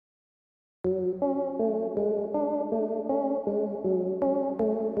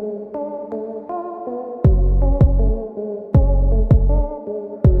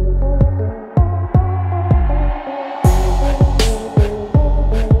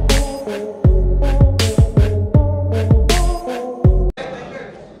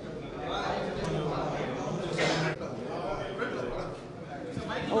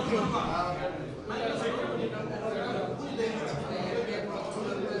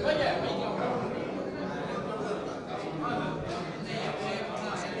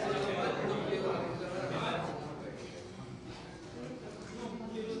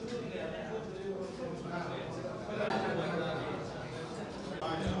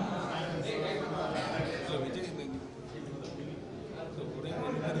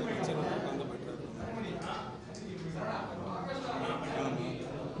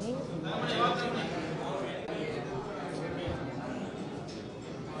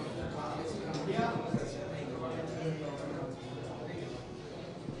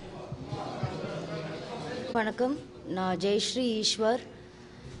வணக்கம், நான் ஜெயஸ்ரீ ஈஸ்வர்.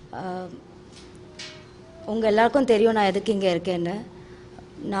 உங்கள் எல்லாருக்கும் தெரியும் நான் எதுக்கு இங்கே இருக்கேன்னு.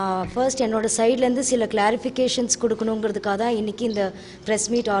 நான் ஃபர்ஸ்ட் என்னோடய சைட்லேருந்து சில கிளாரிஃபிகேஷன்ஸ் கொடுக்கணுங்கிறதுக்காக தான் இன்றைக்கி இந்த ப்ரெஸ்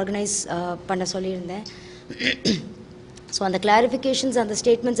மீட் ஆர்கனைஸ் பண்ண சொல்லியிருந்தேன். ஸோ அந்த கிளாரிஃபிகேஷன்ஸ், அந்த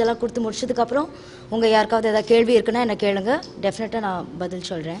ஸ்டேட்மெண்ட்ஸ் எல்லாம் கொடுத்து முடிச்சதுக்கப்புறம் உங்கள் யாருக்காவது எதாவது கேள்வி இருக்குன்னா என்னை கேளுங்க, டெஃபினட்டாக நான் பதில்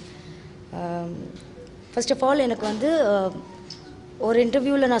சொல்கிறேன். ஃபர்ஸ்ட் ஆஃப் ஆல், எனக்கு வந்து ஒரு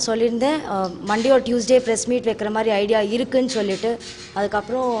இன்டர்வியூவில் நான் சொல்லியிருந்தேன் மண்டே ஒரு டியூஸ்டே ப்ரெஸ் மீட் வைக்கிற மாதிரி ஐடியா இருக்குதுன்னு சொல்லிவிட்டு.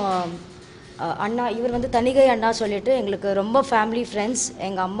 அதுக்கப்புறம் அண்ணா, இவர் வந்து தணிகை அண்ணா சொல்லிவிட்டு, எங்களுக்கு ரொம்ப ஃபேமிலி ஃப்ரெண்ட்ஸ்,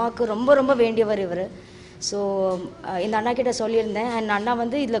 எங்கள் அம்மாவுக்கு ரொம்ப ரொம்ப வேண்டியவர் இவர். ஸோ இந்த அண்ணா கிட்ட சொல்லியிருந்தேன். அண்ட் அண்ணா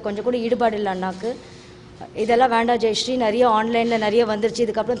வந்து இதில் கொஞ்சம் கூட ஈடுபாடு இல்லை அண்ணாக்கு. இதெல்லாம் வேண்டாம் ஜெயஸ்ரீ, நிறைய ஆன்லைனில் நிறைய வந்துருச்சு,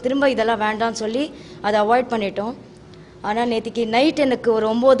 இதுக்கப்புறம் திரும்ப இதெல்லாம் வேண்டாம்னு சொல்லி அதை அவாய்ட் பண்ணிட்டோம். ஆனால் நேற்றுக்கு நைட் எனக்கு ஒரு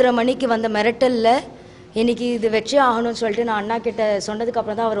 9:30 மணிக்கு வந்த மிரட்டலில் இன்றைக்கி இது வச்சே ஆகணும்னு சொல்லிட்டு நான் அண்ணா கிட்ட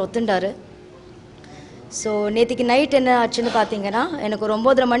சொன்னதுக்கப்புறம் தான் அவர் ஒத்துண்டார். ஸோ நேற்றுக்கு நைட் என்ன ஆச்சுன்னு பார்த்தீங்கன்னா, எனக்கு ஒரு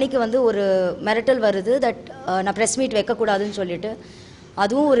 9:30 மணிக்கு வந்து ஒரு மிரட்டல் வருது தட் நான் ப்ரெஸ் மீட் வைக்கக்கூடாதுன்னு சொல்லிட்டு.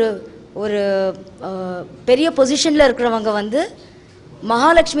 அதுவும் ஒரு ஒரு பெரிய பொசிஷனில் இருக்கிறவங்க வந்து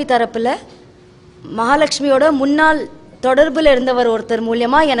மகாலட்சுமி தரப்பில் மகாலட்சுமியோட முன்னாள் தொடர்பில் இருந்தவர் ஒருத்தர்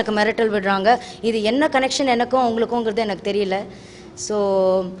மூலியமாக எனக்கு மிரட்டல் விடுறாங்க. இது என்ன கனெக்ஷன் எனக்கும் அவங்களுக்குங்கிறது எனக்கு தெரியல. ஸோ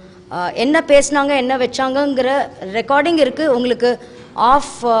என்ன பேசினாங்க, என்ன வச்சாங்கங்கிற ரெக்கார்டிங் இருக்குது உங்களுக்கு.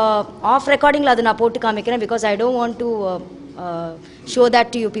 ஆஃப் ரெக்கார்டிங்கில் அதை நான் போட்டு காமிக்கிறேன். Because I don't want to show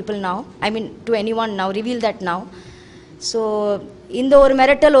that to you people now, I mean to any one now, reveal that now. So இந்த ஒரு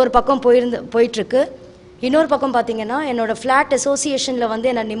மிரட்டல் ஒரு பக்கம் போயிட்டுருக்கு. இன்னொரு பக்கம் பார்த்தீங்கன்னா, என்னோடய ஃப்ளாட் அசோசியேஷனில் வந்து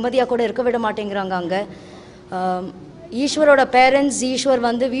என்னை நிம்மதியாக கூட இருக்க விட மாட்டேங்கிறாங்க. அங்கே ஈஸ்வரோட பேரண்ட்ஸ், ஈஸ்வர்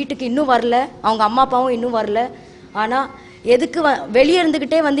வந்து வீட்டுக்கு இன்னும் வரல, அவங்க அம்மா அப்பாவும் இன்னும் வரல. ஆனால் எதுக்கு வெளியே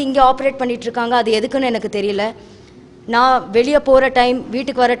இருந்துக்கிட்டே வந்து இங்கே ஆப்ரேட் பண்ணிகிட்ருக்காங்க, அது எதுக்குன்னு எனக்கு தெரியல. நான் வெளியே போகிற டைம்,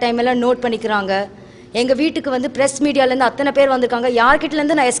 வீட்டுக்கு வர டைம் எல்லாம் நோட் பண்ணிக்கிறாங்க. எங்கள் வீட்டுக்கு வந்து ப்ரெஸ் மீடியாலேருந்து அத்தனை பேர் வந்திருக்காங்க.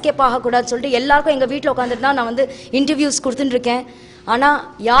 யார்கிட்டலேருந்து நான் எஸ்கேப் ஆகக்கூடாதுன்னு சொல்லிட்டு எல்லாருக்கும் எங்கள் வீட்டில் உட்காந்துட்டு தான் நான் வந்து இன்டர்வியூஸ் கொடுத்துட்டுருக்கேன். ஆனால்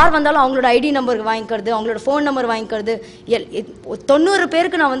யார் வந்தாலும் அவங்களோட ஐடி நம்பர் வாங்கிக்கிறது, அவங்களோட ஃபோன் நம்பர் வாங்கிக்கிறது. 90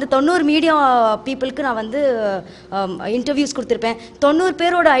 பேருக்கு நான் வந்து 90 மீடியா பீப்புளுக்கு நான் வந்து இன்டர்வியூஸ் கொடுத்துருப்பேன். 90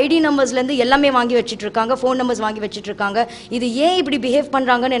 பேரோட ஐடி நம்பர்ஸ்லேருந்து எல்லாமே வாங்கி வச்சுட்ருக்காங்க, ஃபோன் நம்பர்ஸ் வாங்கி வச்சுட்ருக்காங்க. இது ஏன் இப்படி பிஹேவ்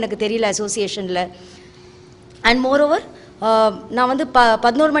பண்ணுறாங்கன்னு எனக்கு தெரியல அசோசியேஷனில். அண்ட் மோரோவர், நான் வந்து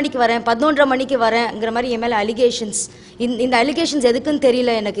 11 மணிக்கு வரேன், 11:30 மணிக்கு வரேங்கிற மாதிரி என் மேலே அலிகேஷன்ஸ். இந்த அலிகேஷன்ஸ் எதுக்குன்னு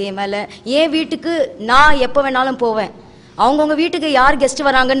தெரியல எனக்கு. என் மேலே என் வீட்டுக்கு நான் எப்போ வேணாலும் போவேன். அவங்கவுங்க வீட்டுக்கு யார் கெஸ்ட்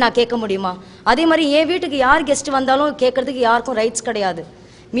வராங்கன்னு நான் கேட்க முடியுமா? அதே மாதிரி என் வீட்டுக்கு யார் கெஸ்ட் வந்தாலும் கேட்கறதுக்கு யாருக்கும் ரைட்ஸ் கிடையாது.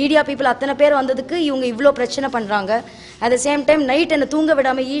 மீடியா பீப்புள் அத்தனை பேர் வந்ததுக்கு இவங்க இவ்வளோ பிரச்சனை பண்ணுறாங்க. At the same time night என்னை தூங்க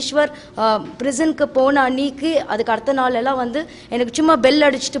விடாமல் ஈஸ்வர் ப்ரிசனுக்கு போன அன்னைக்கு அதுக்கு அடுத்த நாள் எல்லாம் வந்து எனக்கு சும்மா பெல்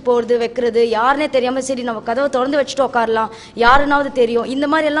அடிச்சுட்டு போகிறது வைக்கிறது, யாருனே தெரியாமல் சரி நம்ம கதவை திறந்து வச்சுட்டு உட்காரலாம், யாருனாவது தெரியும், இந்த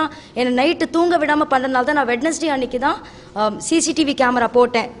மாதிரி எல்லாம் என்னை நைட்டு தூங்க விடாமல் பண்ணுறதுனால தான் நான் வெட்னஸ்டே அன்னைக்கு தான் சிசிடிவி கேமரா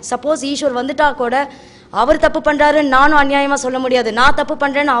போட்டேன். சப்போஸ் ஈஸ்வர் வந்துட்டா கூட அவர் தப்பு பண்ணுறாருன்னு நானும் அநியாயமாக சொல்ல முடியாது, நான் தப்பு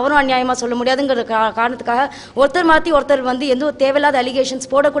பண்ணுறேன்னு அவரும் அநியாயமாக சொல்ல முடியாதுங்கிற காரணத்துக்காக ஒருத்தர் மாற்றி ஒருத்தர் வந்து எந்த தேவையில்லாத அலிகேஷன்ஸ்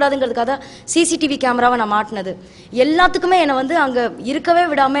போடக்கூடாதுங்கிறதுக்காக சிசிடிவி கேமராவை நான் மாட்டினது. எல்லாத்துக்குமே என்னை வந்து அங்கே இருக்கவே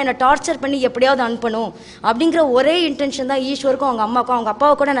விடாமல் என்னை டார்ச்சர் பண்ணி எப்படியாவது அனுப்பணும் அப்படிங்கிற ஒரே இன்டென்ஷன் தான் ஈஸ்வருக்கும் அவங்க அம்மாவுக்கும். அவங்க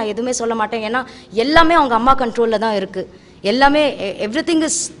அப்பாவை கூட நான் எதுவுமே சொல்ல மாட்டேன், ஏன்னா எல்லாமே அவங்க அம்மா கண்ட்ரோலில் தான் இருக்குது. எல்லாமே everything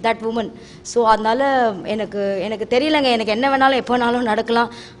is that woman. So அதனால் எனக்கு தெரியலைங்க, எனக்கு என்ன வேணாலும் எப்போ வேணாலும்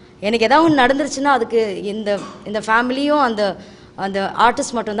நடக்கலாம். எனக்கு ஏதாவது ஒன்று நடந்துருச்சுன்னா அதுக்கு இந்த ஃபேமிலியும் அந்த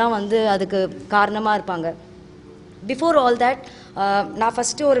ஆர்டிஸ்ட் மட்டும்தான் வந்து அதுக்கு காரணமாக இருப்பாங்க. பிஃபோர் ஆல் தட், நான்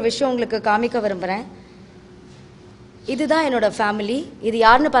ஃபஸ்ட்டு ஒரு விஷயம் உங்களுக்கு காமிக்க விரும்புகிறேன். இதுதான் என்னோடய ஃபேமிலி. இது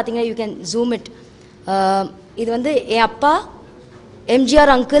யாருன்னு பார்த்தீங்கன்னா, யூ கேன் ஜூம் இட். இது வந்து என் அப்பா,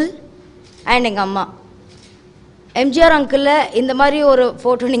 எம்ஜிஆர் அங்கிள் அண்ட் எங்கள் அம்மா. எம்ஜிஆர் அங்கிளில் இந்த மாதிரி ஒரு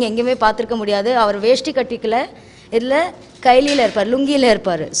ஃபோட்டோ நீங்கள் எங்கேயுமே பார்த்துருக்க முடியாது. அவர் வேஷ்டி கட்டிக்கல, இதில் கைலியில் இருப்பார், லுங்கியில்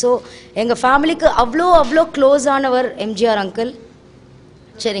இருப்பார். ஸோ எங்கள் ஃபேமிலிக்கு அவ்வளோ க்ளோஸ் ஆனவர் எம்ஜிஆர் அங்கிள்.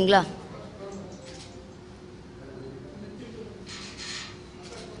 சரிங்களா?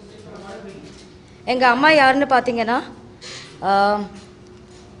 எங்கள் அம்மா யாருன்னு பார்த்தீங்கன்னா,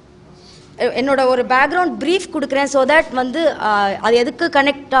 என்னோட ஒரு பேக்ரவுண்ட் ப்ரீஃப் கொடுக்குறேன். ஸோ தட் வந்து அது எதுக்கு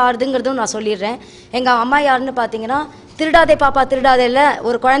கனெக்ட் ஆகுதுங்கிறதும் நான் சொல்லிடுறேன். எங்கள் அம்மா யாருன்னு பார்த்தீங்கன்னா, திருடாதே பாப்பா திருடாதேல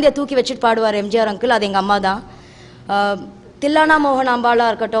ஒரு குழந்தைய தூக்கி வச்சுட்டு பாடுவார் எம்ஜிஆர் அங்கிள், அது எங்கள் அம்மா தான். தில்லானா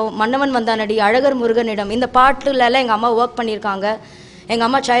மோகனாம்பாலாக இருக்கட்டும், மன்னவன் வந்தானடி, அழகர் முருகனிடம், இந்த பாட்டுலலாம் எங்கள் அம்மா ஒர்க் பண்ணியிருக்காங்க. எங்கள்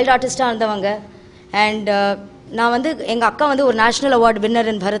அம்மா சைல்டு ஆர்டிஸ்டாக இருந்தவங்க. அண்ட் நான் வந்து எங்கள் அக்கா வந்து ஒரு நேஷ்னல் அவார்டு வின்னர்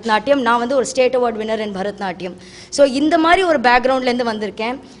இன் பரதநாட்டியம், நான் வந்து ஒரு ஸ்டேட் அவார்டு வின்னர் இன் பரதநாட்டியம். ஸோ இந்த மாதிரி ஒரு பேக்ரவுண்ட்லேருந்து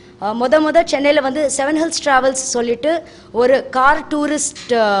வந்திருக்கேன். சென்னையில் வந்து 7 Hills ட்ராவல்ஸ் சொல்லிட்டு ஒரு கார்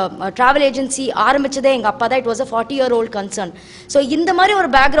டூரிஸ்ட் ட்ராவல் ஏஜென்சி ஆரம்பித்ததே எங்கள் அப்பா தான். It was a 40-year-old concern. So இந்த மாதிரி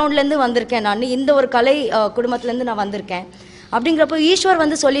ஒரு பேக்ரவுண்ட்லேருந்து வந்திருக்கேன் நான். இந்த ஒரு கலை குடும்பத்துலேருந்து நான் வந்திருக்கேன். அப்படிங்கிறப்போ ஈஸ்வர்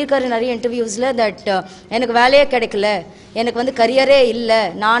வந்து சொல்லியிருக்காரு நிறைய இன்டர்வியூஸில் தட் எனக்கு வேலையே கிடைக்கல, எனக்கு வந்து கரியரே இல்லை,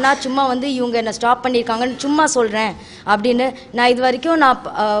 நானாக சும்மா வந்து இவங்க என்னை ஸ்டாப் பண்ணியிருக்காங்கன்னு சும்மா சொல்கிறேன் அப்படின்னு. நான் இது வரைக்கும் நான்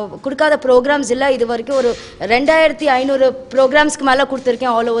கொடுக்காத ப்ரோக்ராம்ஸ் இல்லை. இது வரைக்கும் ஒரு 2500 ப்ரோக்ராம்ஸ்க்கு மேலே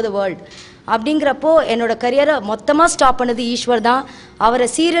கொடுத்துருக்கேன் ஆல் ஓவர் த வேர்ல்டு. அப்படிங்கிறப்போ என்னோட கரியரை மொத்தமாக ஸ்டாப் பண்ணது ஈஸ்வர் தான். அவரை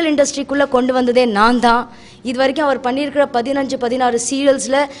சீரியல் இண்டஸ்ட்ரிக்குள்ளே கொண்டு வந்ததே நான் தான். இது வரைக்கும் அவர் பண்ணியிருக்கிற 15-16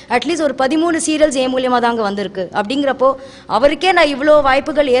 சீரியல்ஸில் அட்லீஸ்ட் ஒரு 13 சீரியல்ஸ் என் மூலியமாக தாங்க வந்திருக்கு. அப்படிங்கிறப்போ அவருக்கே நான் இவ்வளோ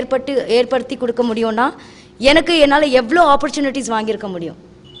வாய்ப்புகள் ஏற்படுத்தி கொடுக்க முடியும்னா எனக்கு என்னால் எவ்வளோ ஆப்பர்ச்சுனிட்டிஸ் வாங்கியிருக்க முடியும்.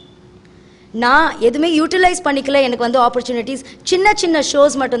 நான் எதுவுமே யூட்டிலைஸ் பண்ணிக்கல. எனக்கு வந்து ஆப்பர்ச்சுனிட்டிஸ் சின்ன சின்ன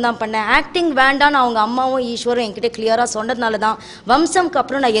ஷோஸ் மட்டும்தான் பண்ணேன். ஆக்டிங் வேண்டான்னு அவங்க அம்மாவும் ஈஸ்வரும் என்கிட்ட கிளியராக சொன்னதுனால தான் வம்சம்க்கு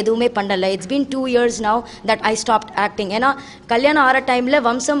அப்புறம் நான் எதுவுமே பண்ணலை. It's been 2 years now that I stopped acting. ஏன்னா கல்யாணம் ஆகிற டைமில்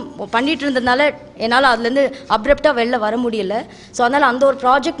வம்சம் பண்ணிட்டு இருந்ததுனால என்னால் அதுலேருந்து அப்ரப்டாக வெளில வர முடியல. ஸோ அதனால் அந்த ஒரு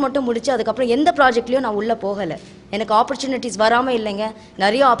ப்ராஜெக்ட் மட்டும் முடிச்சு அதுக்கப்புறம் எந்த ப்ராஜெக்ட்லேயும் நான் உள்ளே போகலை. எனக்கு ஆப்பர்ச்சுனிட்டிஸ் வராமல் இல்லைங்க,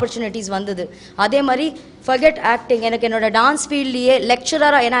 நிறைய ஆப்பர்ச்சுனிட்டிஸ் வந்தது. அதே மாதிரி ஃபர்கெட் ஆக்டிங், எனக்கு என்னோட டான்ஸ் ஃபீல்ட்லேயே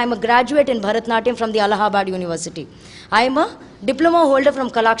லெக்சராக, ஏன்னா I'm a graduate in Bharatanatyam from the Allahabad university, I am a diploma holder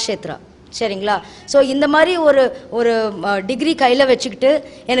from Kalakshetra. சரிங்களா? ஸோ இந்த மாதிரி ஒரு டிகிரி கையில் வச்சுக்கிட்டு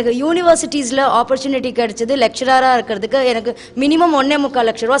எனக்கு யூனிவர்சிட்டிஸில் ஆப்பர்ச்சுனிட்டி கிடைச்சது லெக்சராக இருக்கிறதுக்கு. எனக்கு மினிமம் 1.25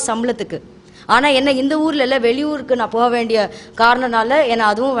 லட்ச ரூபா சம்பளத்துக்கு. ஆனால் என்ன இந்த ஊரில் இல்லை, வெளியூருக்கு நான் போக வேண்டிய காரணனால என்னை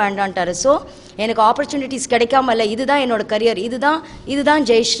அதுவும் வேண்டான்ட்டாரு. ஸோ எனக்கு ஆப்பர்ச்சுனிட்டிஸ் கிடைக்காம இல்லை. இதுதான் என்னோட கரியர், இதுதான்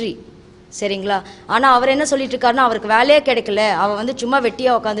ஜெயஸ்ரீ. சரிங்களா? ஆனால் அவர் என்ன சொல்லிட்டு இருக்காருன்னா, அவருக்கு வேலையே கிடைக்கல, அவள் வந்து சும்மா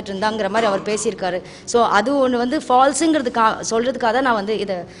வெட்டியாக உட்காந்துட்டு இருந்தாங்கிற மாதிரி அவர் பேசியிருக்காரு. ஸோ அது ஒன்று வந்து சொல்கிறதுக்காக தான் நான் வந்து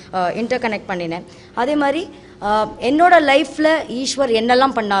இதை இன்டர் கனெக்ட் பண்ணினேன். அதே மாதிரி என்னோட லைஃப்பில் ஈஸ்வர்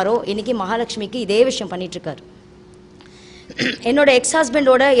என்னெல்லாம் பண்ணாரோ இன்றைக்கி மகாலட்சுமிக்கு இதே விஷயம் பண்ணிகிட்ருக்காரு. என்னோட எக்ஸ்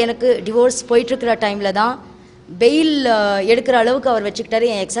ஹஸ்பண்டோட எனக்கு டிவோர்ஸ் போயிட்டுருக்கிற டைமில் தான் பெயில் எடுக்கிற அளவுக்கு அவர் வச்சுக்கிட்டாரு.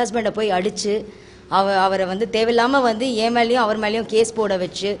 என் எக்ஸ் ஹஸ்பண்டை போய் அடித்து அவரை வந்து தேவையில்லாமல் வந்து என் மேலேயும் அவர் மேலேயும் கேஸ் போட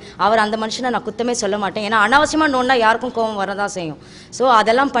வச்சு, அவர் அந்த மனுஷனை நான் குத்தமே சொல்ல மாட்டேன், ஏன்னா அனாவசியமாக நோன்னா யாருக்கும் கோவம் வரதான் செய்யும். ஸோ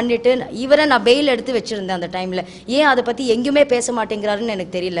அதெல்லாம் பண்ணிவிட்டு இவரை நான் பெயில் எடுத்து வச்சுருந்தேன் அந்த டைமில். ஏன் அதை பற்றி எங்கேயுமே பேச மாட்டேங்கிறாருன்னு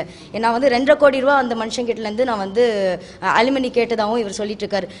எனக்கு தெரியல. நான் வந்து 2.5 கோடி ரூபா அந்த மனுஷங்கிட்டலேருந்து நான் வந்து அலுமினி கேட்டதாகவும் இவர் சொல்லிட்டு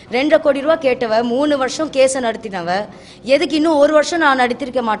இருக்காரு. 2.5 கோடி ரூபா கேட்டவ 3 வருஷம் கேஸை நடத்தினவ, எதுக்கு இன்னும் 1 வருஷம் நான்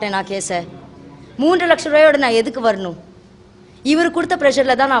நடத்திருக்க மாட்டேன் நான் கேஸை? 3 லட்ச ரூபாயோட நான் எதுக்கு வரணும்? இவர் கொடுத்த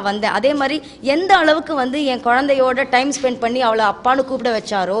ப்ரெஷரில் தான் நான் வந்தேன். அதே மாதிரி எந்த அளவுக்கு வந்து என் குழந்தையோட டைம் ஸ்பெண்ட் பண்ணி அவளை அப்பான்னு கூப்பிட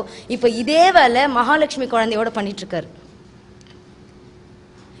வச்சாரோ, இப்போ இதே வேலை மகாலட்சுமி குழந்தையோட பண்ணிட்டுருக்காரு.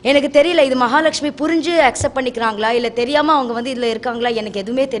 எனக்கு தெரியல இது மகாலட்சுமி புரிஞ்சு அக்செப்ட் பண்ணிக்கிறாங்களா இல்லை தெரியாமல் அவங்க வந்து இதில் இருக்காங்களா, எனக்கு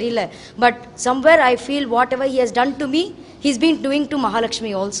எதுவுமே தெரியல. But somewhere I feel what ever he has done to me, he is been doing to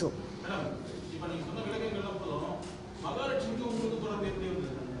Mahalakshmi also.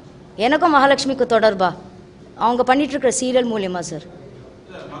 எனக்கும் மகாலட்சுமிக்கு தொடர்பா? அவங்க பண்ணிட்டுருக்கிற சீரியல் மூலியமா சார்?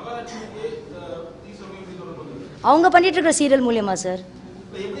 அவங்க பண்ணிட்டுருக்கிற சீரியல் மூலியமா சார்?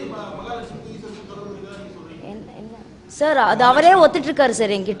 சார் அது அவரே ஒத்துட்ருக்காரு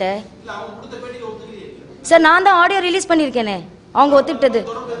சார் என்கிட்ட. சார் நான் தான் ஆடியோ ரிலீஸ் பண்ணியிருக்கேனே, அவங்க ஒத்துக்கிட்டது.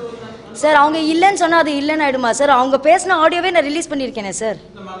 சார் அவங்க இல்லைன்னு சொன்னால் அது இல்லைன்னு ஆகிடுமா சார்? அவங்க பேசின ஆடியோவே நான் ரிலீஸ் பண்ணியிருக்கேனே சார்.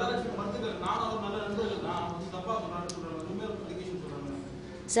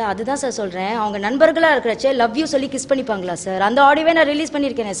 சார் அதுதான் சார் சொல்கிறேன், அவங்க நண்பர்களாக இருக்கிறச்சே லவ் யூ சொல்லி கிஸ் பண்ணிப்பாங்களா சார்? அந்த ஆடியோவே நான் ரிலீஸ்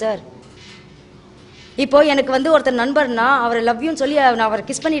பண்ணியிருக்கேனே சார். இப்போது எனக்கு வந்து ஒருத்தர் நண்பர்னா அவரை லவ் யூன்னு சொல்லி நான் அவரை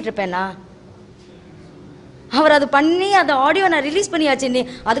கிஸ் பண்ணிட்டு இருப்பேன்னா? அவர் அது பண்ணி அந்த ஆடியோ நான் ரிலீஸ் பண்ணியாச்சு.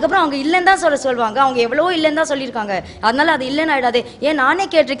 அதுக்கப்புறம் அவங்க இல்லைன்னு தான் சொல்லுவாங்க, அவங்க எவ்வளோ இல்லைன்னு தான் சொல்லியிருக்காங்க. அதனால அது இல்லைன்னு ஆகிடாது. ஏன் நானே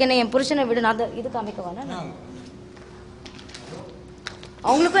கேட்டிருக்கேனே, என் புருஷனை விடு, நான் இது காமிக்கவானா?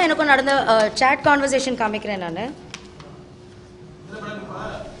 அவங்களுக்கும் எனக்கும் நடந்த சேட் கான்வர்சேஷன் காமிக்கிறேன் நான்.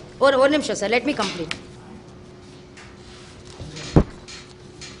 ஒரு நிமிஷம் சார், லெட் மீ கம்ப்ளீட்.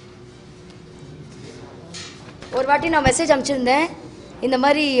 ஒரு வாட்டி நான் மெசேஜ் அனுப்பிச்சிருந்தேன், இந்த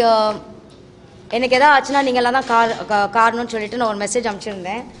மாதிரி எனக்கு எதாவது ஆச்சுன்னா நீங்கள்லாம் தான் காரணம்னு சொல்லிட்டு நான் ஒரு மெசேஜ்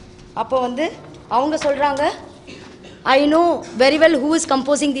அனுப்பிச்சிருந்தேன். அப்போ வந்து அவங்க சொல்கிறாங்க, I know very well who is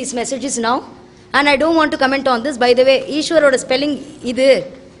composing these messages now and I don't want to comment on this. By the way ஈஸ்வரோட spelling இது,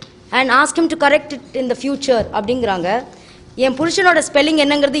 and ask him to correct it in the future அப்படிங்கிறாங்க. என் புருஷனோட spelling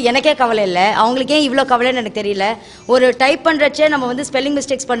என்னங்கிறது எனக்கே கவலை இல்லை, அவங்களுக்கே இவ்வளோ கவலைன்னு எனக்கு தெரியல. ஒரு டைப் பண்ணுறச்சே நம்ம வந்து ஸ்பெல்லிங்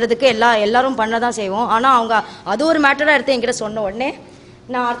மிஸ்டேக்ஸ் பண்ணுறதுக்கு எல்லாரும் பண்ண தான் செய்வோம். ஆனால் அவங்க அது ஒரு மேட்டராக எடுத்து என்கிட்ட சொன்ன உடனே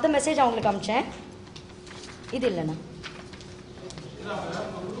நான் அடுத்த மெசேஜ் அவங்களுக்கு அனுப்பிச்சேன். இது இல்லைண்ணா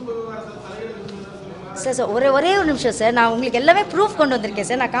சார் சார் ஒரே ஒரு நிமிஷம் சார், நான் உங்களுக்கு எல்லாமே ப்ரூஃப் கொண்டு வந்திருக்கேன்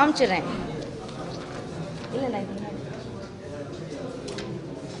சார், நான் காமிச்சிடுறேன். இல்லைண்ணா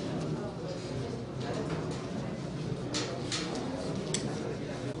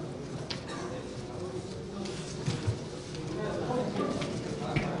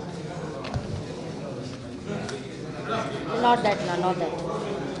not that.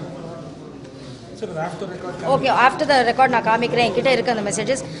 Okay, after the record நான் காமிக்கிறேன். என்கிட்ட இருக்க அந்த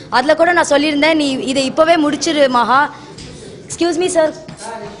மெசேஜஸ் அதில் கூட நான் சொல்லியிருந்தேன், நீ இதை இப்போவே முடிச்சிரு மகா. எக்ஸ்கியூஸ் மீ சார்,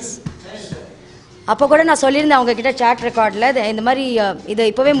 அப்போ கூட நான் சொல்லியிருந்தேன் அவங்கக்கிட்ட சேட் ரெக்கார்டில், இந்த மாதிரி இதை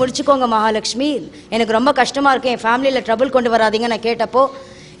இப்போவே முடிச்சுக்கோங்க மகாலட்சுமி, எனக்கு ரொம்ப கஷ்டமாக இருக்குது, என் ஃபேமிலியில் ட்ரபிள் கொண்டு வராதிங்க நான் கேட்டப்போ,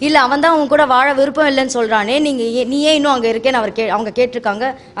 இல்லை அவன் தான் அவங்க கூட வாழ விருப்பம் இல்லைன்னு சொல்கிறானே, நீ ஏன் இன்னும் அங்கே இருக்கேன்னு அவங்க கேட்டிருக்காங்க.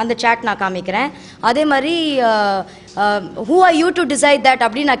 அந்த சேட் நான் காமிக்கிறேன். அதே மாதிரி who are you to decide that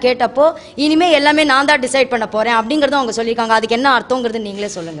அப்படின்னு நான் கேட்டப்போ, இனிமேல் எல்லாமே நான் தான் டிசைட் பண்ண போகிறேன் அப்படிங்கிறதும் அவங்க சொல்லியிருக்காங்க. அதுக்கு என்ன அர்த்தங்கிறது நீங்களே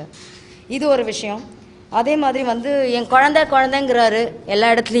சொல்லுங்கள். இது ஒரு விஷயம். அதே மாதிரி வந்து என் குழந்தைங்கிறாரு எல்லா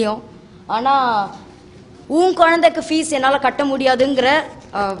இடத்துலையும், ஆனால் உன் குழந்தைக்கு ஃபீஸ் என்னால் கட்ட முடியாதுங்கிற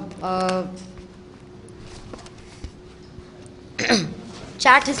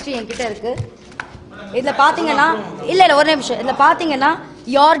சாட் ஹிஸ்ட்ரி என்கிட்ட இருக்கு. இதில் பார்த்தீங்கன்னா இல்லை ஒரு நிமிஷம், இதில் பார்த்தீங்கன்னா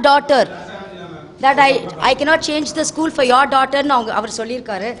your daughter that I cannot change the school for your daughterன்னு அவர்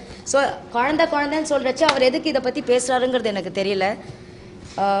சொல்லியிருக்காரு. ஸோ குழந்தைன்னு சொல்கிறச்சு அவர் எதுக்கு இதை பற்றி பேசுகிறாருங்கிறது எனக்கு தெரியல.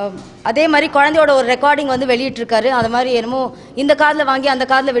 அதே மாதிரி குழந்தையோட ஒரு ரெக்கார்டிங் வந்து வெளியிட்டிருக்காரு. அது மாதிரி என்னமோ இந்த காதில் வாங்கி அந்த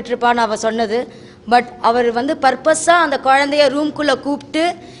காதில் விட்டுருப்பான்னு அவள் சொன்னது. பட் அவர் வந்து பர்பஸாக அந்த குழந்தைய ரூம்குள்ளே கூப்பிட்டு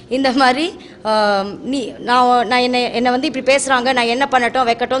இந்த மாதிரி நான் என்னை வந்து இப்படி பேசுகிறாங்க, நான் என்ன பண்ணட்டும்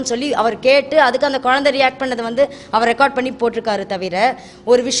வைக்கட்டும்னு சொல்லி அவர் கேட்டு அதுக்கு அந்த குழந்தை ரியாக்ட் பண்ணதை வந்து அவர் ரெக்கார்ட் பண்ணி போட்டிருக்காரு. தவிர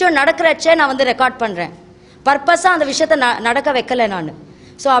ஒரு விஷயம் நடக்கிறச்சே நான் வந்து ரெக்கார்ட் பண்ணுறேன், பர்பஸாக அந்த விஷயத்தை நடக்க வைக்கலை நான்.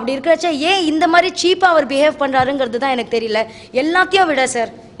 ஸோ அப்படி இருக்கிறச்ச ஏன் இந்த மாதிரி சீப்பாக அவர் பிஹேவ் பண்ணுறாருங்கிறது தான் எனக்கு தெரியல. எல்லாத்தையும் விட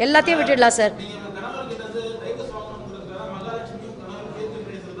சார், எல்லாத்தையும் விட்டுடலாம் சார்.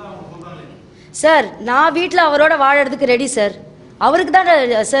 சார் நான் வீட்டில் அவரோட வாழறதுக்கு ரெடி சார். அவருக்கு தான்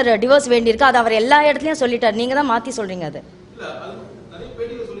சார் டிவோர்ஸ் வேண்டியிருக்கு. அது அவர் எல்லா இடத்துலையும் சொல்லிட்டார். நீங்கள் தான் மாற்றி சொல்கிறீங்க.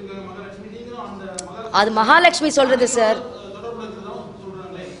 அது மகாலட்சுமி சொல்கிறது சார்.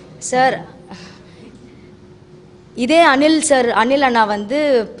 சார் இதே அனில் சார், அனில் அண்ணா வந்து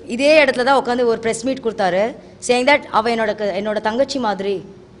இதே இடத்துல தான் உட்காந்து ஒரு ப்ரெஸ் மீட் கொடுத்தாரு, சேயிங் தட் அவள் என்னோட தங்கச்சி மாதிரி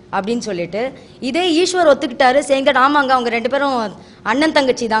அப்படின்னு சொல்லிட்டு. இதே ஈஸ்வர் ஒத்துக்கிட்டாரு, சேயிங் தட் ஆமாங்க அவங்க ரெண்டு பேரும் அண்ணன்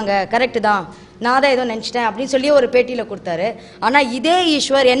தங்கச்சி தாங்க, கரெக்டு தான், நான் தான் ஏதோ நினச்சிட்டேன் அப்படின்னு சொல்லி ஒரு பேட்டியில் கொடுத்தாரு. ஆனால் இதே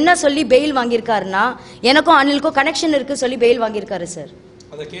ஈஸ்வர் என்ன சொல்லி பெயில் வாங்கியிருக்காருன்னா, எனக்கும் அனிலுக்கும் கனெக்ஷன் இருக்குது சொல்லி பெயில் வாங்கியிருக்காரு சார்.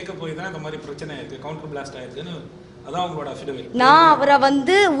 அதை கேட்க போய் தான் இந்த மாதிரி பிரச்சனை ஆயிருக்கு, கவுண்டர் பிளாஸ்ட் ஆயிருக்குன்னு அதான் அவங்களோட அஃபிடவிட். நான் அவரை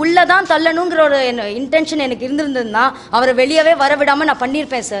வந்து உள்ளதான் தள்ளணுங்கிற ஒரு இன்டென்ஷன் எனக்கு இருந்திருந்ததுன்னா அவரை வெளியவே வர விடாமல் நான்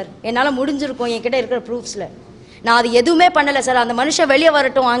பண்ணியிருப்பேன் சார். என்னால் முடிஞ்சிருக்கும் என்கிட்ட இருக்கிற ப்ரூஃப்ஸில். நான் அது எதுவுமே பண்ணலை சார். அந்த மனுஷன் வெளியே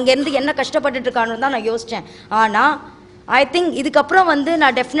வரட்டும், அங்கேருந்து என்ன கஷ்டப்பட்டுட்டு இருக்கான்னு தான் நான் யோசித்தேன். ஆனால் ஐ திங்க் இதுக்கப்புறம் வந்து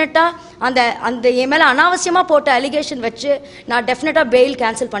நான் டெஃபினட்டாக அந்த என் மேலே அனாவசியமாக போட்ட அலிகேஷன் வச்சு நான் டெஃபினட்டாக பெயில்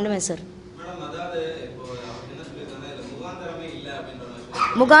கேன்சல் பண்ணுவேன் சார்.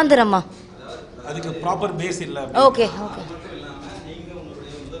 முகாந்திரமா? அதுக்கு ப்ராப்பர் பேஸ் இல்ல. Okay okay.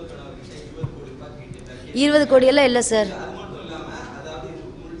 20 கோடி எல்லாம் இல்லை சார்.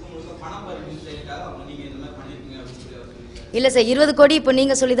 இல்லை சார் 20 கோடி இப்போ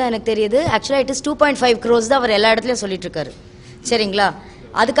நீங்கள் சொல்லி தான் எனக்கு தெரியுது. ஆக்சுவலாக இட் இஸ் 2.5 crores தான் அவர் எல்லா இடத்துலையும் சொல்லிட்டு இருக்காரு. சரிங்களா?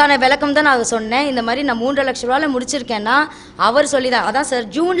 அதுக்கான விளக்கம் தான் நான் சொன்னேன். இந்த மாதிரி நான் 3.5 லட்ச ரூபாவில் முடிச்சிருக்கேன்னா அவர் சொல்லி தான். அதான்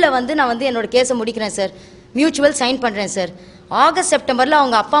சார் ஜூனில் வந்து நான் வந்து என்னோட கேஸை முடிக்கிறேன் சார், மியூச்சுவல் சைன் பண்ணுறேன் சார். ஆகஸ்ட் செப்டம்பரில்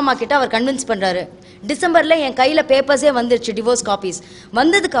அவங்க அப்பா அம்மா கிட்ட அவர் கன்வின்ஸ் பண்ணுறாரு. டிசம்பரில் என் கையில் பேப்பர்ஸே வந்துருச்சு, டிவோர்ஸ் காப்பீஸ்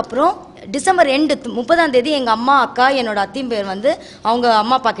வந்ததுக்கப்புறம் டிசம்பர் 30ஆம் தேதி எங்கள் அம்மா அக்கா என்னோட அத்தையும் பேர் வந்து அவங்க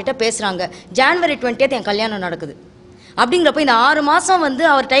அம்மா அப்பா கிட்ட பேசுகிறாங்க. ஜான்வரி 20th என் கல்யாணம் நடக்குது. அப்படிங்கிறப்ப இந்த 6 மாதம் வந்து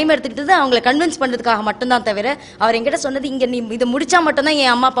அவர் டைம் எடுத்துக்கிட்டது அவங்களை கன்வின்ஸ் பண்ணுறதுக்காக மட்டும்தான். தவிர அவர் என்கிட்ட சொன்னது இங்கே நீ இதை முடிச்சா மட்டும்தான்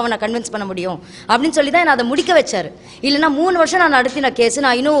என் அம்மா அப்பாவை நான் கன்வின்ஸ் பண்ண முடியும் அப்படின்னு சொல்லி தான் நான் அதை முடிக்க வச்சார். இல்லைனா 3 வருஷம் நான் நடத்தின கேஸு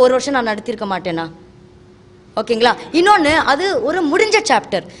நான் இன்னும் 1 வருஷம் நான் நடத்திருக்க மாட்டேனா? ஓகேங்களா? இன்னொன்று, அது ஒரு முடிஞ்ச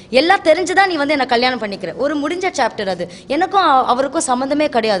சாப்டர். எல்லாம் தெரிஞ்சுதான் நீ வந்து என்னை கல்யாணம் பண்ணிக்கிற ஒரு முடிஞ்ச சாப்டர். அது எனக்கும் அவருக்கும் சம்மந்தமே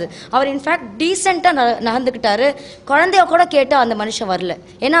கிடையாது. அவர் இன்ஃபேக்ட் டீசெண்டாக நடந்துக்கிட்டாரு. குழந்தைய கூட கேட்டு அந்த மனுஷன் வரல.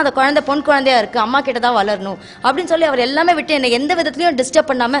 ஏன்னா அந்த குழந்தை பொன் குழந்தையா இருக்குது, அம்மா கிட்ட தான் வளரணும் அப்படின்னு சொல்லி அவர் எல்லாமே விட்டு என்னை எந்த விதத்துலையும்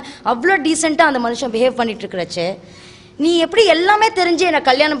டிஸ்டர்ப் பண்ணாமல் அவ்வளோ டீசெண்டாக அந்த மனுஷன் பிஹேவ் பண்ணிட்டு இருக்கிறச்சு. நீ எப்படி எல்லாமே தெரிஞ்சு என்னை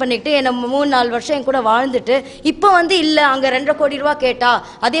கல்யாணம் பண்ணிக்கிட்டு என்னை 3-4 வருஷம் என் கூட வாழ்ந்துட்டு இப்போ வந்து இல்லை அங்கே 2.5 கோடி ரூபா கேட்டா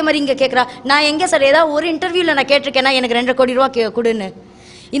அதே மாதிரி இங்கே கேட்குறா. நான் எங்கே சார் ஏதாவது ஒரு இன்டர்வியூவில் நான் கேட்டிருக்கேன்னா எனக்கு 2.5 கோடி ரூபா கொடுன்னு.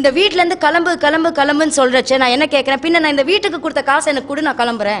 இந்த வீட்டிலேருந்து கிளம்புன்னு சொல்கிறச்சே நான் என்ன கேட்குறேன், பின்ன நான் இந்த வீட்டுக்கு கொடுத்த காசு எனக்கு கொடு, நான்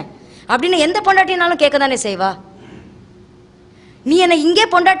கிளம்புறேன் அப்படின்னு எந்த பொண்டாட்டினாலும் கேட்க தானே செய்வா. நீ என்னை இங்கே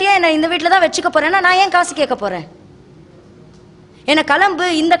பொண்டாட்டியா என்னை இந்த வீட்டில் தான் வச்சுக்க போறேன்னா நான் ஏன் காசு கேட்க போகிறேன்? என்னை கிளம்பு,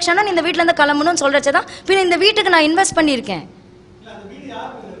 இந்த க்ஷணம் இந்த வீட்டிலேருந்து கிளம்பணும்னு சொல்கிறச்சதான் பின்ன இந்த வீட்டுக்கு நான் இன்வெஸ்ட் பண்ணியிருக்கேன்.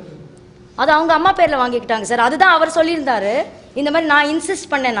 அது அவங்க அம்மா பேரில் வாங்கிக்கிட்டாங்க சார். அதுதான் அவர் சொல்லியிருந்தாரு. இந்த மாதிரி நான் இன்சிஸ்ட்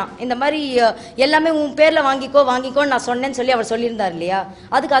பண்ணேன்னா இந்த மாதிரி எல்லாமே உன் பேரில் வாங்கிக்கோன்னு நான் சொன்னேன்னு சொல்லி அவர் சொல்லியிருந்தார் இல்லையா.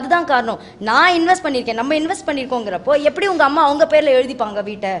 அதுதான் காரணம். நான் இன்வெஸ்ட் பண்ணியிருக்கேன், நம்ம இன்வெஸ்ட் பண்ணியிருக்கோங்கிறப்போ எப்படி உங்கள் அம்மா அவங்க பேரில் எழுதிப்பாங்க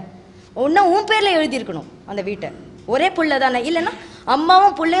வீட்டை? ஒன்றும் உன் பேரில் எழுதியிருக்கணும் அந்த வீட்டை. ஒரே புள்ள தானே, இல்லைன்னா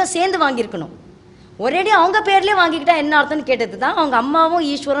அம்மாவும் பிள்ளையும் சேர்ந்து வாங்கியிருக்கணும். ஒரேடி அவங்க பேர்லேயே வாங்கிக்கிட்டா என்ன அர்த்தம்னு கேட்டது தான் அவங்க அம்மாவும்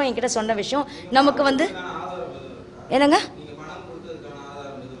ஈஸ்வரும் என்கிட்ட சொன்ன விஷயம். நமக்கு வந்து என்னங்க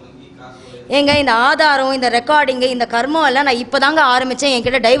ஏங்க இந்த ஆதாரம், இந்த ரெக்கார்டிங்கு, இந்த கர்மம் எல்லாம் நான் இப்போ தாங்க ஆரம்பித்தேன்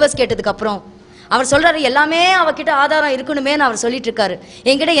என்கிட்ட டைவர்ஸ் கேட்டதுக்கப்புறம். அவர் சொல்கிறாரு எல்லாமே அவகிட்ட ஆதாரம் இருக்கணுமேன்னு அவர் சொல்லிட்டு இருக்காரு.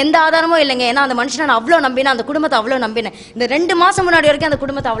 என்கிட்ட எந்த ஆதாரமும் இல்லைங்க. ஏன்னா அந்த மனுஷனை நான் அவ்வளோ நம்பினேன், அந்த குடும்பத்தை அவ்வளோ நம்பினேன். இந்த 2 மாதம் முன்னாடி வரைக்கும் அந்த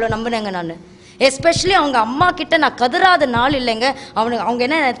குடும்பத்தை அவ்வளோ நம்பினேங்க நான். எஸ்பெஷலி அவங்க அம்மா கிட்ட நான் கதறாத நாள் இல்லைங்க. அவங்க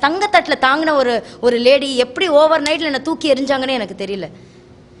என்ன தங்கத்தட்டில் தாங்கின ஒரு லேடி எப்படி ஓவர் நைட்டில் என்னை தூக்கி எரிஞ்சாங்கன்னு எனக்கு தெரியல.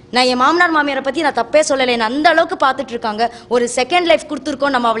 நான் என் மாமனார் மாமியாரை பற்றி நான் தப்பே சொல்லலை. என்ன அந்த அளவுக்கு பார்த்துட்டு இருக்காங்க. ஒரு செகண்ட் லைஃப்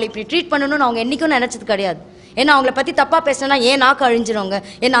கொடுத்துருக்கோம், நம்ம அவளை இப்படி ட்ரீட் பண்ணணும்னு அவங்க என்றைக்கும் நினச்சது கிடையாது. ஏன்னா அவங்கள பற்றி தப்பாக பேசினா ஏன் நாக்கு அழிஞ்சிருவாங்க.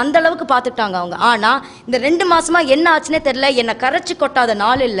 என்னை அந்த அளவுக்கு பார்த்துட்டாங்க அவங்க. ஆனால் இந்த 2 மாதமாக என்ன ஆச்சுன்னே தெரியல. என்னை கரைச்சி கொட்டாத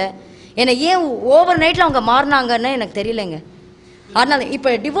நாள் இல்லை. என்னை ஏன் ஓவர் நைட்டில் அவங்க மாறினாங்கன்னு எனக்கு தெரியலைங்க. அதனால இப்போ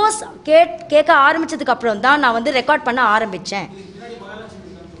டிவோர்ஸ் கேட்க ஆரம்பித்ததுக்கு அப்புறம் தான் நான் வந்து ரெக்கார்ட் பண்ண ஆரம்பித்தேன்.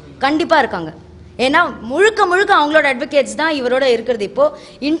 கண்டிப்பாக இருக்காங்க. ஏன்னா முழுக்க அவங்களோட அட்வொகேட்ஸ் தான் இவரோட இருக்கிறது. இப்போது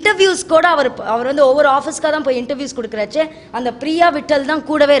இன்டர்வியூஸ் கூட அவர் வந்து ஒவ்வொரு ஆஃபீஸ்க்காக தான் போய் இன்டர்வியூஸ் கொடுக்குறச்சே அந்த பிரியா விட்டல் தான்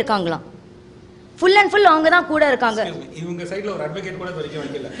கூடவே இருக்காங்களாம். ஃபுல் அண்ட் ஃபுல் அவங்க தான் கூட இருக்காங்க. இவங்க சைடுல ஒரு அட்வொகேட் கூட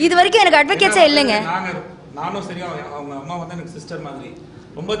வைக்கல. இது வரைக்கும் எனக்கு அட்வொகேட்ஸே இல்லைங்க. நானும் சரியா அவங்க அம்மா வந்து எனக்கு சிஸ்டர் மாதிரி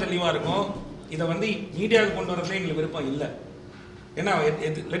ரொம்ப தெளிவாக இருக்கும். இதை வந்து மீடியாவுக்கு கொண்டு வரதுல எங்களுக்கு விருப்பம் இல்லை. ஏன்னா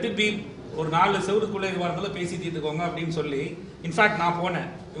லெட் இட் பி ஒரு 4 செவருக்குள்ளே இதுவாக இருந்தாலும் பேசி தீர்த்துக்கோங்க அப்படின்னு சொல்லி. இன்ஃபேக்ட் நான் போனேன்.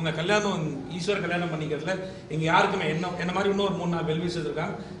 இவங்க கல்யாணம் ஈஸ்வர் கல்யாணம் பண்ணிக்கிறதுல எங்கள் யாருக்குமே என்ன மாதிரி இன்னும் ஒரு 3-4 வெல்விஷர்ஸ்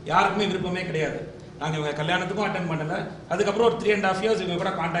இருக்காங்க, யாருக்குமே விருப்பமே கிடையாது. நாங்கள் இவங்க கல்யாணத்துக்கும் அட்டன் பண்ணலை. அதுக்கப்புறம் ஒரு 3.5 years இவங்க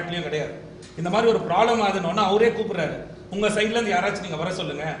கூட கான்டாக்ட்லேயும் கிடையாது. இந்த மாதிரி ஒரு ப்ராப்ளம் ஆகுதுன்னு அவரே கூப்பிட்றாரு. உங்கள் சைட்லேருந்து யாராச்சும் நீங்கள் வர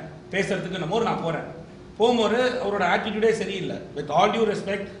சொல்லுங்கள் பேசுறதுக்கு. நம்ம நான் போகும்போது அவரோட ஆட்டிடியூடே சரியில்லை. வித் ஆல் டியூ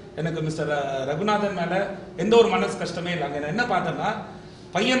ரெஸ்பெக்ட், எனக்கு மிஸ்டர் ரகுநாதன் மேலே எந்த ஒரு மனசு கஷ்டமே இல்லை. அங்கே நான் என்ன பார்த்தேன்னா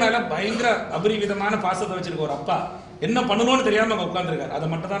பையன் மேலே பயங்கர அபரிவிதமான பாசத்தை வச்சிருக்க ஒரு அப்பா என்ன பண்ணணும்னு தெரியாமல் அங்கே உட்காந்துருக்காரு. அதை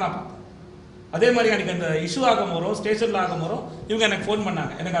மட்டும் தான் நான் பார்த்தேன். அதே மாதிரி எனக்கு அந்த இஷ்யூ ஆகும் போகிறோம், ஸ்டேஷனில் ஆகும் போகிறோம், இவங்க எனக்கு ஃபோன்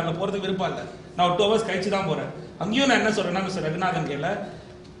பண்ணாங்க. எனக்கு அதில் போகிறதுக்கு விருப்பம் இல்லை. நான் ஒரு 2 hours கழிச்சு தான் போகிறேன். அங்கேயும் நான் என்ன சொல்கிறேன்னா மிஸ்டர் ரகுநாதன் கேட்கல,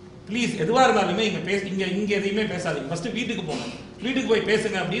 ப்ளீஸ் எதுவாக இருந்தாலுமே இங்கே எதையுமே பேசாதீங்க, ஃபஸ்ட்டு வீட்டுக்கு போங்க, வீட்டுக்கு போய்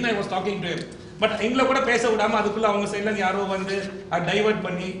பேசுங்க அப்படின்னு I was talking to him. But எங்களை கூட பேச விடாமல் அதுக்குள்ளே அவங்க சைட்லேருந்து யாரோ வந்து அதை டைவர்ட்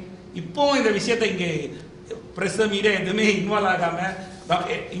பண்ணி இப்போ இந்த விஷயத்தை இங்கே ப்ரெஸ் மீடியா எதுவுமே இன்வால்வ் ஆகாமல்,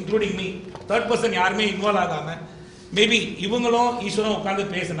 இன்க்ளூடிங் மீ, 3rd person யாருமே இன்வால்வ் ஆகாமல் மேபி இவங்களும் ஈஸ்வரும் உட்காந்து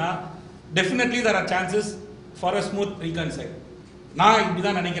பேசினா definitely there are chances for a smooth reconcile. நான் இப்படி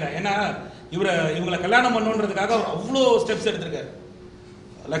தான் நினைக்கிறேன். ஏன்னா இவங்களை கல்யாணம் பண்ணுன்றதுக்காக அவ்வளோ ஸ்டெப்ஸ் எடுத்திருக்காரு.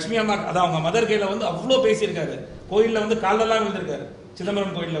 லக்ஷ்மி அம்மா அதான் அவங்க மதர் கையில் வந்து அவ்வளோ பேசியிருக்காரு. கோயிலில் வந்து காலெல்லாம் விழுந்திருக்காரு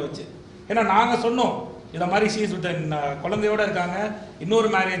சிதம்பரம் கோயிலில் வச்சு. ஏன்னா நாங்கள் சொன்னோம் இதை மாதிரி ஷீஸ் வித் குழந்தையோட இருக்காங்க, இன்னொரு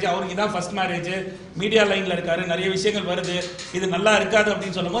மேரேஜ், அவருக்கு இதான் ஃபர்ஸ்ட் மேரேஜ், மீடியா லைனில் இருக்காரு, நிறைய விஷயங்கள் வருது, இது நல்லா இருக்காது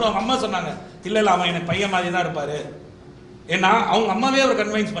அப்படின்னு சொல்லும்போது அவங்க அம்மா சொன்னாங்க இல்லை அவன் எனக்கு பையன் மாதிரி தான் இருப்பாரு. ஏன்னா அவங்க அம்மாவே அவர்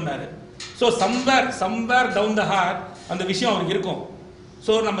கன்வின்ஸ் பண்ணாரு. So somewhere down the heart அந்த விஷயம் அவருக்கு இருக்கும்.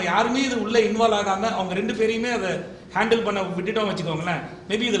 ஸோ நம்ம யாருமே இது உள்ள இன்வால்வ் ஆகாமல் அவங்க 2 பேரையுமே அதை ஹேண்டில் பண்ண விட்டுட்டோம் வச்சுக்கோங்களேன்.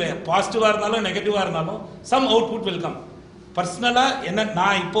 மேபி இதில் பாசிட்டிவாக இருந்தாலும் நெகட்டிவாக இருந்தாலும் சம் அவுட்புட் வில் கம். பர்சனலாக என்ன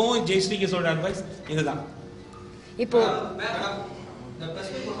நான் இப்போவும் ஜெயஸ்ரீக்கு சொல்ற அட்வைஸ் இதுதான். இப்போ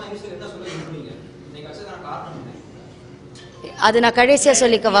அது நான் கடைசியா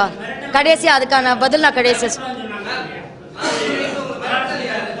சொல்லிக்கவா? கடைசியா அதுக்கான பதில் நான் கடைசியா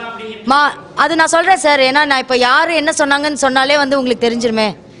அது நான் சொல்றேன் சார். ஏன்னா நான் இப்போ யாரு என்ன சொன்னாங்கன்னு சொன்னாலே வந்து உங்களுக்கு தெரிஞ்சிருமே.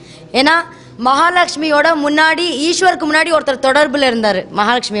 ஏன்னா மகாலட்சுமியோட முன்னாடி ஈஸ்வருக்கு முன்னாடி ஒருத்தர் தொடர்பில் இருந்தார்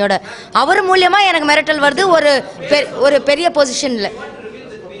மகாலட்சுமியோட. அவர் மூலியமா எனக்கு மிரட்டல் வருது ஒரு பெரிய பொசிஷன்ல.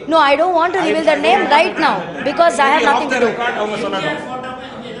 No, I don't want to reveal the name right now because I have nothing to do.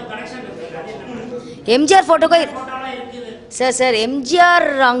 MGR போட்டோக்கோ sir MGR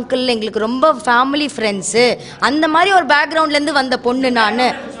uncle எங்களுக்கு ரொம்ப ஃபேமிலி ஃப்ரெண்ட்ஸு. அந்த மாதிரி ஒரு பேக்ரவுண்ட்லேருந்து வந்த பொண்ணு நான்.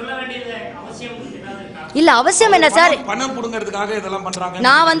 இல்ல அவசியம் என்ன சார்? பணம் புடுங்கிறதுக்காக இதெல்லாம் பண்றாங்க.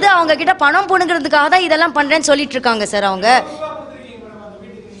 நான் வந்து அவங்க கிட்ட பணம் புடுங்கிறதுக்காக தான் இதெல்லாம் பண்றேன்னு சொல்லிட்டு இருக்காங்க சார். அவங்க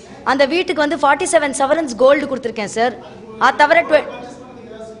அந்த வீட்டுக்கு வந்து 47 சவரன்ஸ் கோல்டு கொடுத்துருக்கேன் சார். அது தவிர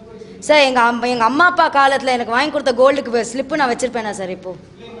சார் எங்க அம்மா அப்பா காலத்துல எனக்கு வாங்கி கொடுத்த கோல்டுக்கு ஸ்லிப்பு நான் வச்சிருப்பேனா சார்? இப்போ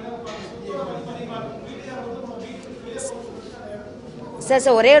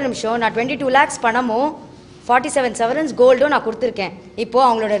சார் ஒரே ஒரு நிமிஷம். நான் 22 lakhs பணமும் 47 சவரன்ஸ் கோல்டும் நான் கொடுத்துருக்கேன். இப்போது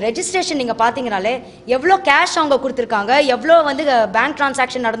அவங்களோட ரெஜிஸ்ட்ரேஷன் நீங்கள் பார்த்தீங்கனாலே எவ்வளோ கேஷ் அவங்க கொடுத்துருக்காங்க, எவ்வளோ வந்து பேங்க்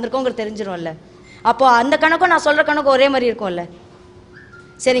ட்ரான்சாக்ஷன் நடந்திருக்கோங்கிறது தெரிஞ்சிடும்ல. அப்போது அந்த கணக்கும் நான் சொல்கிற கணக்கும் ஒரே மாதிரி இருக்கும்ல,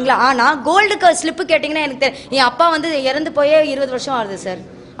 சரிங்களா? ஆனால் கோல்டுக்கு ஸ்லிப்பு கேட்டிங்கன்னா எனக்கு என் அப்பா வந்து இறந்து போயே 20 வருஷம் ஆகுது சார்.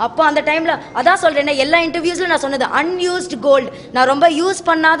 அப்போ அந்த டைமில் அதான் சொல்கிறேன், எல்லா இன்டர்வியூஸில் நான் சொன்னது அன்யூஸ்டு கோல்டு, நான் ரொம்ப யூஸ்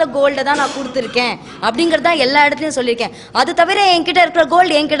பண்ணாத கோல்டை தான் நான் கொடுத்துருக்கேன் அப்படிங்கிறது தான் எல்லா இடத்துலையும் சொல்லியிருக்கேன். அது தவிர என்கிட்ட இருக்கிற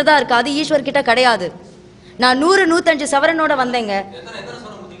கோல்டு என்கிட்ட தான் இருக்குது, அது ஈஸ்வர் கிட்ட கிடையாது. நான் 100-105 சவரனோட வந்தேங்க.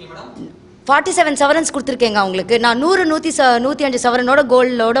 47 சவரன்ஸ் கொடுத்துருக்கேங்க அவங்களுக்கு. நான் 100-105 சவரனோட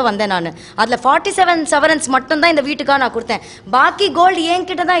கோல்டோட வந்தேன் நான். அதில் 47 சவரன்ஸ் மட்டும்தான் இந்த வீட்டுக்காக நான் கொடுத்தேன். பாக்கி கோல்டு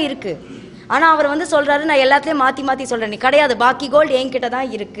என்கிட்ட தான் இருக்குது. ஆனால் அவர் வந்து சொல்கிறாரு நான் எல்லாத்தையும் மாற்றி மாற்றி சொல்கிறேன். நீ கிடையாது, பாக்கி கோல்டு என்கிட்ட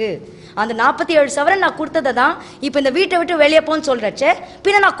தான் இருக்குது. அந்த 47 சவரன் நான் கொடுத்ததை தான் இப்போ இந்த வீட்டை விட்டு வெளியே போன்னு சொல்கிறச்சே,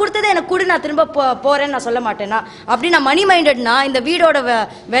 பின்ன நான் கொடுத்ததை எனக்கு கொடு, நான் திரும்ப போகிறேன்னு நான் சொல்ல மாட்டேன்னா. அப்படி நான் மணி மைண்டட்னா இந்த வீடோட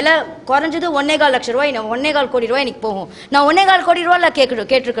விலை குறைஞ்சது 1.25 லட்ச ரூபாய், 1.25 கோடி ரூபாய் எனக்கு போகும். நான் 1.25 கோடி ரூபாயில்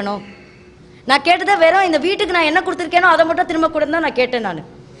கேட்டிருக்கணும். நான் கேட்டதை வெறும் இந்த வீட்டுக்கு நான் என்ன கொடுத்துருக்கேனோ அதை மட்டும் திரும்ப கூட தான் நான் கேட்டேன் நான்.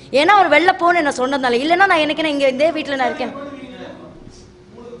 ஏன்னா அவர் வெளில போகணும் என்ன சொன்னதுனால. இல்லைன்னா நான் எனக்கு இங்கே இதே வீட்டில் நான் இருக்கேன்.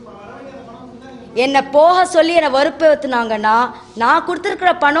 என்னை போக சொல்லி என்னை வறுப்பேற்றுனாங்கன்னா, நான்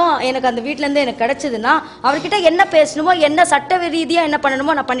கொடுத்துருக்கிற பணம் எனக்கு அந்த வீட்டிலேருந்து எனக்கு கிடச்சிதுன்னா அவர்கிட்ட என்ன பேசணுமோ, என்ன சட்ட ரீதியாக என்ன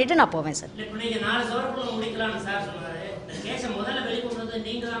பண்ணணுமோ நான் பண்ணிவிட்டு நான் போவேன் சார்.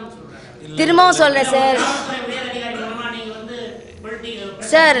 திரும்பவும் சொல்கிறேன் சார்.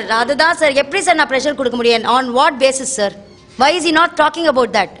 சார் அதுதான் சார், எப்படி சார் நான் ப்ரெஷர் கொடுக்க முடியும்? On what basis sir? Why is he not talking about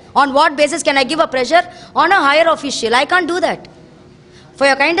that? On what basis can I give a pressure on a higher official? I can't do that. For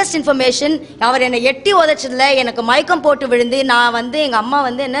your kindest information, அவர் என்னை எட்டி உதச்சதில் எனக்கு மயக்கம் போட்டு விழுந்து நான் வந்து எங்கள் அம்மா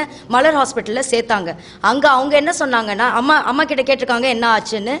வந்து என்ன மலர் ஹாஸ்பிட்டலில் சேர்த்தாங்க. அங்கே அவங்க என்ன சொன்னாங்கன்னா, அம்மா கிட்ட கேட்டிருக்காங்க என்ன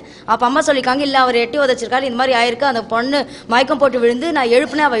ஆச்சுன்னு. அப்போ அம்மா சொல்லியிருக்காங்க, இல்லை அவர் எட்டி உதச்சிருக்காரு, இந்த மாதிரி ஆயிருக்கு, அந்த பொண்ணு மயக்கம் போட்டு விழுந்து நான்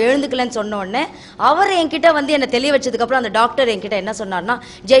எழுப்புனேன், அவள் எழுந்துக்கலன்னு சொன்ன உடனே அவர் என்கிட்ட வந்து என்னை தெளிய வச்சதுக்கப்புறம் அந்த டாக்டர் என்கிட்ட என்ன சொன்னார்னா,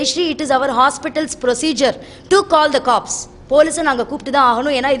 Jayashree, it is our hospitals procedure to call the cops. போலீஸை நாங்கள் கூப்பிட்டு தான்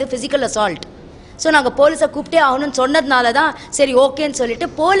ஆகணும், ஏன்னா இது ஃபிசிக்கல் அசால்ட். ஸோ நாங்கள் போலீஸை கூப்பிட்டே ஆகணும்னு சொன்னதுனால தான் சரி ஓகேன்னு சொல்லிட்டு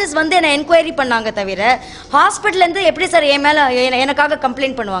போலீஸ் வந்து என்னை என்கொயரி பண்ணாங்க. தவிர ஹாஸ்பிட்டல்லேருந்து எப்படி சார் என் மேலே எனக்காக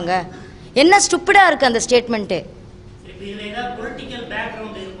கம்ப்ளைண்ட் பண்ணுவாங்க? என்ன ஸ்டூப்பிடாக இருக்குது அந்த ஸ்டேட்மெண்ட்டு.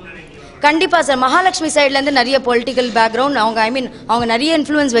 கண்டிப்பாக சார், மகாலட்சுமி சைட்லேருந்து நிறைய பொலிட்டிக்கல் பேக்ரவுண்ட் அவங்க நிறைய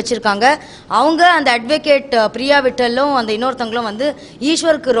இன்ஃப்ளூயன்ஸ் வச்சுருக்காங்க. அவங்க அந்த அட்வொகேட் பிரியா விட்டலும் அந்த இன்னொருத்தவங்களும் வந்து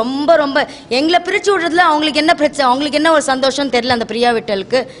ஈஸ்வருக்கு ரொம்ப ரொம்ப எங்களை பிரித்து விடுறதுல அவங்களுக்கு என்ன பிரச்சனை, அவங்களுக்கு என்ன ஒரு சந்தோஷம்னு தெரியல அந்த பிரியா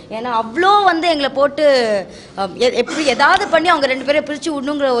விட்டலுக்கு. ஏன்னா அவ்வளோ வந்து எங்களை போட்டு எப்படி ஏதாவது பண்ணி அவங்க 2 பேரையும் பிரித்து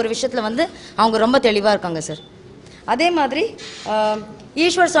விடணுங்கிற ஒரு விஷயத்தில் வந்து அவங்க ரொம்ப தெளிவாக இருக்காங்க சார். அதே மாதிரி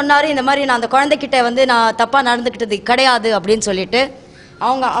ஈஸ்வர் சொன்னார், இந்த மாதிரி நான் அந்த குழந்தைகிட்ட வந்து நான் தப்பாக நடந்துக்கிட்டது கிடையாது அப்படின்னு சொல்லிட்டு.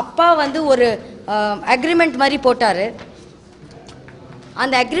 அவங்க அப்பா வந்து ஒரு அக்ரிமெண்ட் மாதிரி போட்டார்.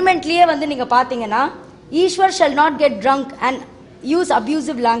 அந்த அக்ரிமெண்ட்லேயே வந்து நீங்கள் பார்த்தீங்கன்னா, Ishwar shall not get drunk and use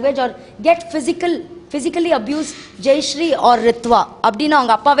abusive language are get physically abuse Jayashree R Rithva அப்படின்னு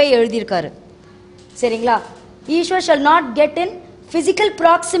அவங்க அப்பாவே எழுதியிருக்காரு, சரிங்களா? Ishwar shall not get in physical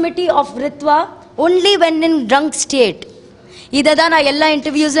proximity of Rithva only when in trunk state. இதை தான் நான் எல்லா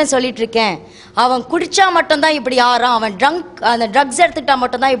இன்டர்வியூஸ்லையும் சொல்லிட்டு இருக்கேன். அவன் குடிச்சா மட்டும்தான் இப்படி ஆறான், அவன் அந்த ட்ரக்ஸ் எடுத்துக்கிட்டா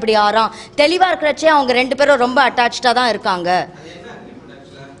மட்டும்தான் இப்படி ஆறான். தெளிவாக இருக்கிறச்சே அவங்க 2 பேரும் ரொம்ப அட்டாச்சாக தான் இருக்காங்க.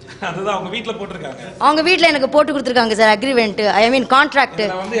 அதுதான் அவங்க வீட்ல போட்டுருக்காங்க. அவங்க வீட்ல எனக்கு போட்டு கொடுத்துருக்காங்க சார் அக்ரிமெண்ட், கான்ட்ராக்ட்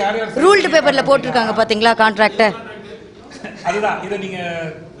ரூல்டு பேப்பர்ல போட்டுருக்காங்க. பாத்தீங்களா கான்ட்ராக்ட்? அதுதான் இத நீங்க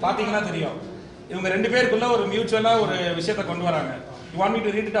பாத்தீங்கன்னா தெரியும். இவங்க 2 பேருக்குள்ள ஒரு மியூச்சுவலா ஒரு விஷயத்தை கொண்டு வராங்க. You want me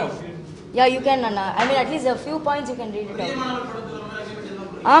to read it out? Yeah, you can Anna. At least a few points you can read it out.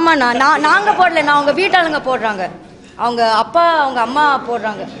 ஆமாண்ணா, நாங்க போடல, நான் அவங்க வீட்டாளுங்க போடுறாங்க. அவங்க அப்பா அவங்க அம்மா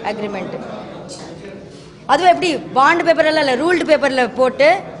போடுறாங்க அக்ரிமெண்ட். அதுவும் எப்படி பாண்ட் பேப்பர்ல இல்லை ரூல்டு பேப்பர்ல போட்டு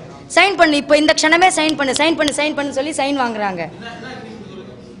சைன் பண்ணு, இப்போ இந்த க்ஷணமே சைன் பண்ணு சொல்லி சைன் வாங்குறாங்க.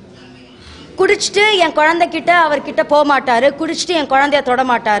 குடிச்சிட்டு என் குழந்தைகிட்ட அவர்கிட்ட போக மாட்டாரு, குடிச்சிட்டு என் குழந்தைய தொட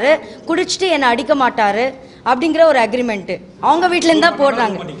மாட்டாரு, குடிச்சிட்டு என்னை அடிக்க மாட்டாரு அப்படிங்கிற ஒரு அக்ரிமெண்ட் அவங்க வீட்டிலேருந்து தான்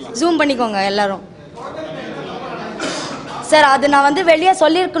போடுறாங்க. ஜூம் பண்ணிக்கோங்க எல்லாரும் சார். அது நான் வந்து வெளியே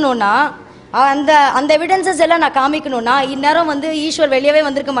சொல்லியிருக்கணும்னா, அந்த எவிடன்சஸ் எல்லாம் நான் காமிக்கணும்னா இந்நேரம் வந்து ஈஸ்வர் வெளியவே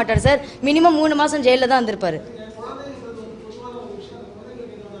வந்திருக்க மாட்டார் சார். மினிமம் 3 மாதம் ஜெயிலில் தான் வந்திருப்பாரு.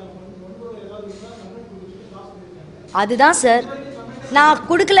 அதுதான் சார் நான்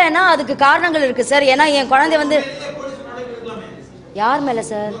கொடுக்கலன்னா அதுக்கு காரணங்கள் இருக்கு சார். ஏன்னா என் குழந்தை வந்து யார் மேல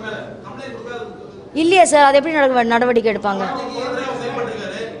சார்? இல்லையா சார், அது எப்படி நடவடிக்கை எடுப்பாங்க?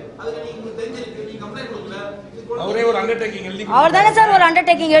 அவர் தானே சார் ஒரு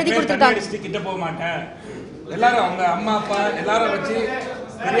அண்டர்டேக்கிங் எழுதி கொடுத்துருக்காங்க. கிட்ட போக மாட்டேன், எல்லாரும் அவங்க அம்மா அப்பா எல்லாரும் வச்சு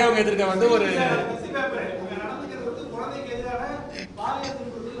பெரியவங்க எதிர்க்க வந்து ஒரு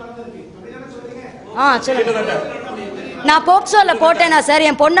சொல்லுங்க. நான் போக்சோல போட்டேனா சார்?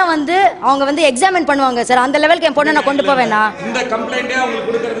 என் பொண்ணை வந்து அவங்க வந்து எக்ஸாமின் பண்ணுவாங்க சார். அந்த லெவலுக்கு என் பொண்ணை நான் கொண்டு போவேனா? இந்த கம்ப்ளைண்டே அவங்களுக்கு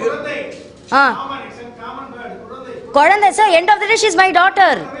கொடுக்கிறது குழந்தை sir. End of the day she is my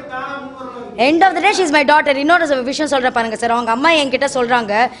daughter. End of the day she is my daughter. இன்னொரு விஷயம் சொல்கிறேன் பாருங்க சார். அவங்க அம்மா என்கிட்ட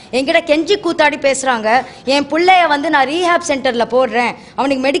சொல்கிறாங்க, என்கிட்ட கெஞ்சி கூத்தாடி பேசுகிறாங்க, என் பிள்ளைய வந்து நான் ரீஹாப் சென்டரில் போடுறேன்,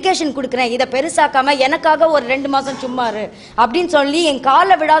 அவனுக்கு மெடிக்கேஷன் கொடுக்குறேன், இதை பெருசாக்காமல் எனக்காக ஒரு 2 மாதம் சும்மாரு அப்படின்னு சொல்லி என்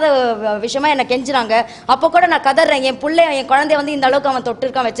காலில் விடாத விஷயமா என்னை கெஞ்சுறாங்க. அப்போ கூட நான் கதறேன், என் பிள்ளைய என் குழந்தைய வந்து இந்த அளவுக்கு அவன்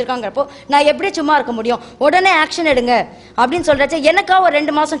தொட்டிருக்கான் வச்சிருக்காங்கிறப்போ நான் எப்படி சும்மா இருக்க முடியும்? உடனே ஆக்ஷன் எடுங்க அப்படின்னு சொல்கிறச்ச எனக்காக ஒரு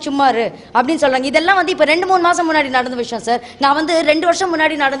 2 மாதம் சும்மாரு அப்படின்னு சொல்கிறாங்க. இதெல்லாம் வந்து இப்போ 2-3 மாதம் முன்னாடி நடந்த விஷயம் சார். நான் வந்து 2 வருஷம்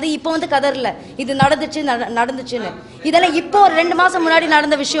முன்னாடி நடந்து இப்போ வந்து கதறல, இது நடந்துச்சுன்னு. இதெல்லாம் இப்போ ஒரு 2 மாசம் முன்னாடி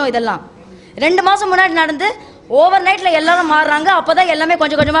நடந்த விஷயம். இதெல்லாம் 2 மாசம் முன்னாடி நடந்து ஓவர் நைட்ல எல்லாரும் மாறுறாங்க. அப்பதான் எல்லாமே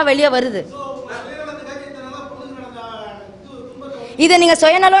கொஞ்சம் கொஞ்சமா வெளியே வருது. இதை நீங்க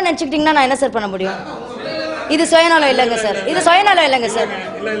சுயநலம் நினைச்சுக்கிட்டீங்கன்னா நான் என்ன சார் பண்ண முடியும்? இது சுயநலம் இல்லைங்க சார். இது சுயநலம் இல்லைங்க சார்.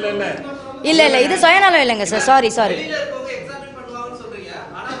 இல்ல இல்ல, இது சுயநலம் இல்லைங்க sir. Sorry sorry.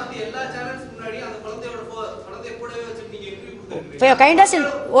 For your kindest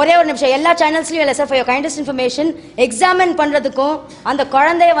ஒரே ஒரு நிமிஷம், எல்லா சேனல்ஸ்லயும் இல்லை sir. For your kindest information, examine பண்றதுக்கும் அந்த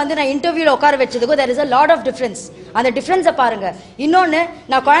குழந்தைய வந்து நான் இன்டர்வியூல உட்கார வச்சதுக்கும் there is a lot of difference. அந்த டிஃபரன்ஸை பாருங்க. இன்னொன்னு,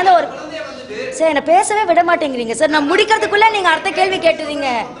 நான் குழந்தை ஒரு சார் என்ன பேசவே விட மாட்டேங்கிறீங்க சார். நான் முடிக்கிறதுக்குள்ள நீங்க அடுத்த கேள்வி கேட்டுறீங்க.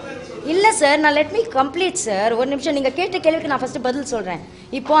 இல்ல சார், நான் லெட் மீ கம்ப்ளீட் சார். ஒரு நிமிஷம், நீங்க கேட்ட கேள்விக்கு நான் ஃபர்ஸ்ட் பதில் சொல்றேன்.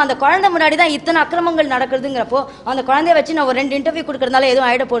 இப்போ அந்த குழந்தை முன்னாடி தான் இத்தனை அக்கிரமங்கள் நடக்குதுங்கிறப்போ அந்த குழந்தைய வச்சு நான் ஒரு 2 இன்டர்வியூ கொடுக்கறதுனால எதுவும்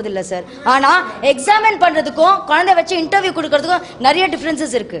ஆயிட போறது இல்லை சார். ஆனா எக்ஸாமின் பண்றதுக்கும் குழந்தைய வச்சு இன்டர்வியூ கொடுக்கறதுக்கும் நிறைய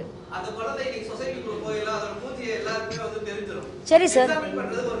டிஃபரன்சஸ் இருக்கு. சரி சார்,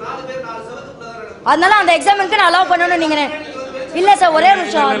 அதனால அந்த எக்ஸாமினுக்கு நான் அலோவ் பண்ணணும்னு நீங்க இல்ல சார். ஒரே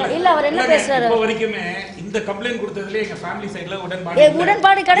நிமிஷம், இல்ல அவர் என்ன பேசுறாரு? இப்போ வரைக்குமே இந்த கம்ப்ளைன்ட் கொடுத்ததுல எங்க ஃபேமிலி சைடுல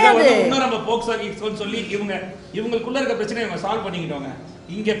உடன்பாடு கிடையாது. இன்னும் நம்ம போக்சோ கேஸ்னு சொல்லி இவங்களுக்குள்ள இருக்க பிரச்சனையை இவங்க சால்வ் பண்ணிக்கிட்டாங்க.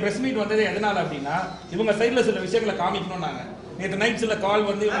 இங்க பிரஸ் மீட் வந்தது எதனால அப்படின்னா இவங்க சைடுல சில விஷயங்களை காமிக்கணும். நாங்க நேற்று நைட் சில கால்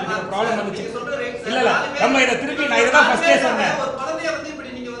வந்து இவங்களுக்கு ப்ராப்ளம் வந்துச்சு. இல்ல நம்ம இதை திருப்பி நான் இதான் ஃபர்ஸ்டே சொன்னேன்.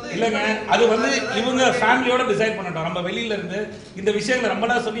 இல்லங்க, அது வந்து இவங்க ஃபேமிலியோட டிசைட் பண்ணட்டும். நம்ம வெளியில இருந்து இந்த விஷயங்களை ரொம்ப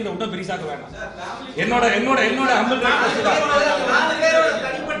நாள் சொல்லி இதை இன்னும் பெருசாக்க வேண்டாம். என்னோட என்னோட என்னோட அம்பல்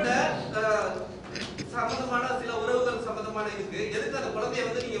சம்பந்தமான சில உறவுகள் சம்பந்தமான இருக்கு. எதுக்கு அந்த குழந்தையை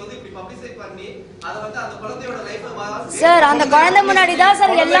வந்து நீங்க வந்து இப்படி பப்ளிசைட் பண்ணி அத வந்து அந்த குழந்தையோட லைஃபை சார், அந்த குழந்தை முன்னாடி தான்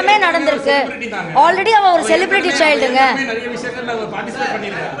சார் எல்லாமே நடந்துருக்கு. ஆல்ரெடி அவ ஒரு செலிபிரிட்டி சைல்டுங்க. நிறைய விஷயங்கள்ல அவ பார்ட்டிசிபேட்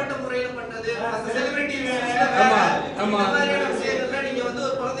பண்ணிருக்கா. பட்ட முறையில பண்ணது அந்த செலிபிரிட்டி. ஆமா ஆமா. நீங்க வந்து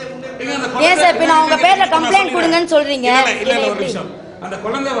ஒரு குழந்தையை முன்னே ஏன் சார் இப்ப நான் உங்க பேர்ல கம்ப்ளைன்ட் கொடுங்கன்னு சொல்றீங்க? இல்ல இல்ல, ஒரு நிமிஷம். அந்த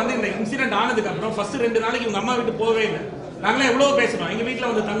குழந்தை வந்து இந்த இன்சிடென்ட் ஆனதுக்கு அப்புறம் ஃபர்ஸ்ட் 2 நாளைக்கு உங்க அம்மா வீட்டு போவே இல்லை. நாங்களே எவ்வளவு பேசணும், எங்க வீட்டுல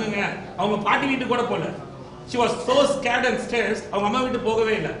வந்து தங்குங்க, அவங்க பாட்டி வீட்டுக்கு கூட போல. she was so scared and stressed, அவங்க அம்மா வீட்டு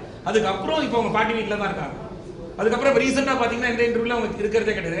போகவே இல்லை. அதுக்கப்புறம் இப்போ அவங்க பாட்டி வீட்டுல தான் இருக்காங்க. அதுக்கப்புறம் ரீசெண்டா பாத்தீங்கன்னா இந்த இன்டர்வியூல அவங்க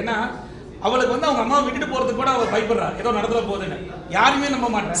இருக்கிறதே கிடையாது. ஏன்னா அவளுக்கு வந்து அவங்க அம்மா விட்டுட்டு போறதுக்கு கூட அவ பயப்படுறா, ஏதோ நடந்துட போகுதுன்னு. யாருமே நம்ப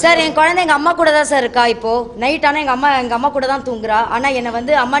மாட்டாங்க சார். என் குழந்தை எங்க அம்மா கூட தான் சார் இருக்கா. இப்போ நைட் ஆனா எங்க அம்மா கூட தான் தூங்குறா. ஆனா என்ன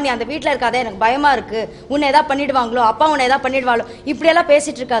வந்து அம்மா நீ அந்த வீட்டுல இருக்காதே, எனக்கு பயமா இருக்கு, உன்னை ஏதாவது பண்ணிடுவாங்களோ, அப்பா உன்னை ஏதாவது பண்ணிடுவாங்களோ, இப்படி எல்லாம்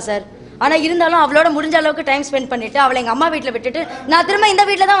பேசிட்டு இருக்கா சார். ஆனா இருந்தாலும் அவளோட முடிஞ்ச அளவுக்கு டைம் ஸ்பெண்ட் பண்ணிட்டு அவளை எங்க அம்மா வீட்டுல விட்டுட்டு நான் திரும்ப இந்த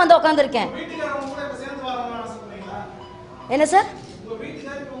வீட்டுல தான் வந்து உட்காந்துருக்கேன். என்ன சார்?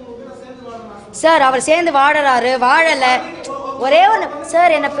 சார் அவர் சேர்ந்து வாழறாரு, வாழல. ஒரே ஒரு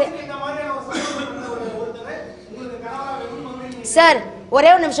சார் என்ன சார் ஒரே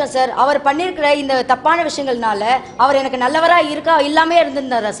ஒரு நிமிஷம் சார். அவர் பண்ணிருக்கிற இந்த தப்பான விஷயங்கள்னால அவர் எனக்கு நல்லவரா இருக்கா இல்லாமே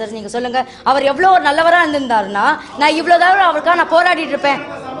இருந்திருந்தாரா சார்? நீங்க சொல்லுங்க. அவர் எவ்வளவு ஒரு நல்லவரா இருந்திருந்தாருன்னா நான் இவ்வளவு தவிர அவருக்காக நான் போராடிட்டு இருப்பேன்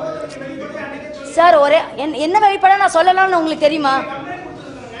சார். ஒரே என்ன வெளிப்பட நான் சொல்லலாம்னு உங்களுக்கு தெரியுமா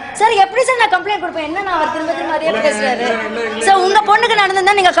சார்? எப்படி சார் நான் கம்ப்ளைண்ட் கொடுப்பேன்? என்ன நான் அவர் திரும்ப திரும்ப அதே பேசுறாரு சார். உங்க பொண்ணுக்கு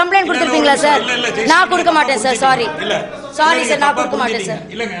நடந்தா நீங்க கம்ப்ளைண்ட் கொடுத்துருப்பீங்களா சார்? நான் கொடுக்க மாட்டேன் சார். சாரி சாரி சார், நான் கொடுக்க மாட்டேன் சார்.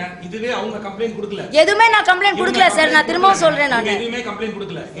 இல்லங்க, இதுவே அவங்க கம்ப்ளைண்ட் கொடுக்கல. எதுமே நான் கம்ப்ளைண்ட் கொடுக்கல சார். நான் திரும்பவும் சொல்றேன், நான் எதுமே கம்ப்ளைண்ட்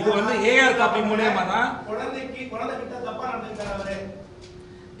கொடுக்கல. இது வந்து ஏஆர் காப்பி மூலமா தான் குழந்தைகிட்ட தப்பா நடந்துட்டாரு.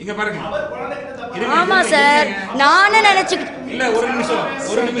 இங்க பாருங்க. ஆமா சார், நானே நினைச்சிட்டு இல்ல, ஒரு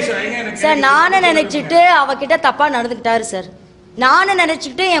நிமிஷம் சார். நானே நினைச்சிட்டு அவகிட்ட தப்பா நடந்துக்கிட்டாரு சார். நானே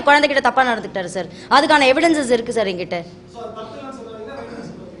நினைச்சிட்டு என் குழந்தைகிட்ட தப்பா நடந்துக்கிட்டாரு சார். அதுக்கான எவிடன்சஸ் இருக்கு சார் என்கிட்ட.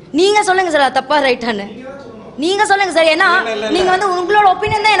 நீங்க சொல்லுங்க சார், தப்பா ரைட்டான்னு நீங்க சொல்லுங்க சார். ஏன்னா நீங்க வந்து உங்களோட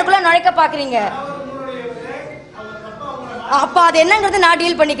ஒப்பீனியன் தான் எனக்குள்ள நுழைக்க பாக்குறீங்க. அப்ப அது என்னங்கிறது நான்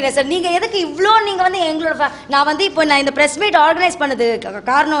டீல் பண்ணிக்கிறேன் சார். நீங்க எதுக்கு இவ்வளோ நீங்க வந்து எங்களோட நான் வந்து இப்போ நான் இந்த பிரஸ் மீட் ஆர்கனைஸ் பண்ணது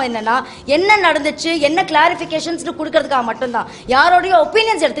காரணம் என்னன்னா என்ன நடந்துச்சு என்ன கிளாரிஃபிகேஷன்ஸ் கொடுக்கறதுக்காக மட்டும்தான், யாரோடைய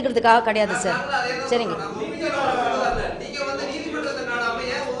ஒப்பீனியன்ஸ் எடுத்துக்கிறதுக்காக கிடையாது சார். சரிங்க.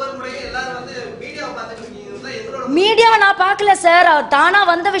 மீடியாவை நான் பார்க்கல சார், தானா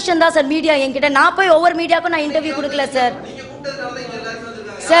வந்த விஷயம் தான் சார் மீடியா என்கிட்ட. நான் போய் ஒவ்வொரு மீடியாவுக்கும் நான் இன்டர்வியூ கொடுக்கல சார்.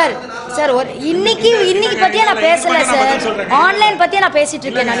 சார் சார் ஒரு இன்னைக்கு பத்தியே நான் பேசல சார், ஆன்லைன் பத்தியே நான் பேசிட்டு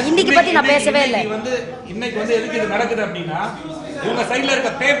இருக்கேன். நான் இன்னைக்கு பத்தி நான் பேசவே இல்லை. இன்னைக்கு வந்து எதுக்கு இது நடக்குது அப்படின்னா இவங்க சைடுல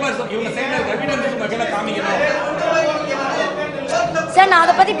இருக்க பேப்பர்ஸ் இவங்க சைடுல இருக்க எவிடன்ஸ் மக்கள காமிக்கணும் சார். நான்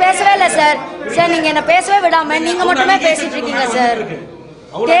அதை பத்தி பேசவே இல்லை சார். சார் நீங்க என்ன பேசவே விடாம நீங்க மட்டுமே பேசிட்டு இருக்கீங்க சார்.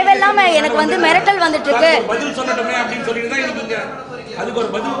 தேவையில்லாம எனக்கு வந்து மிரட்டல் வந்துட்டு இருக்கு. பதில் சொல்லட்டுமே அப்படின்னு சொல்லிட்டு தான் நீங்க அதுக்கு ஒரு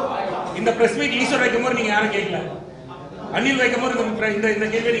பதில் இந்த பிரஸ் மீட் ஈஸ்வர் வைக்கும்போது நீங்க யாரும் கேட்கல, அனில் வைக்கும்போது இந்த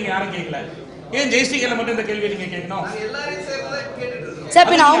கேள்வி நீங்க யாரும் கேட்கல. ஏன் ஜெயஸ்ரீ மட்டும் இந்த கேள்வி நீங்க கேட்கணும் சார்?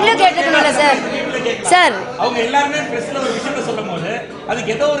 பின்ன அவங்களே கேட்டுக்கணும்ல சார். சார் அவங்க எல்லாருமே பிரஸ்ல ஒரு விஷயத்தை சொல்லும்போது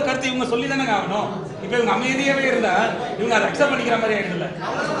அதுக்கு ஏதோ ஒரு கருத்து இவங்க சொல்லி தானே ஆகணும். இப்ப இவங்க அமைதியாவே இருந்தா இவங்க அதை அக்செப்ட் பண்ணிக்கிற மாதிரி ஆயிடுதுல.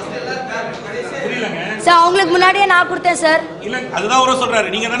 புரியலங்க சார். அவங்களுக்கு முன்னாடியே நான் கொடுத்தேன் சார். இல்ல அதுதான் அவரும் சொல்றாரு,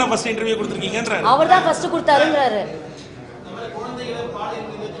 நீங்க தானே ஃபர்ஸ்ட் இன்டர்வியூ கொடுத்திருக்கீங்கன்றாரு. அவர் தான் ஃபர்ஸ்ட் கொடுத்தாருங்கறாரு.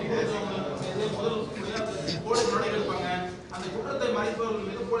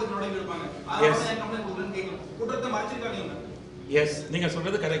 எஸ் நீங்க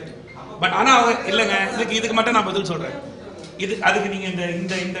சொல்றது கரெக்ட். பட் ஆனா இல்லங்க இதுக்கு மட்டும் நான் பதில் சொல்றேன். இது அதுக்கு நீங்க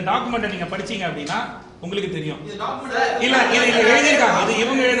இந்த டாக்குமெண்ட்டை நீங்க படிச்சீங்க அப்படின்னா உங்களுக்கு தெரியும். இல்ல இது எழுதிருக்காங்க, இது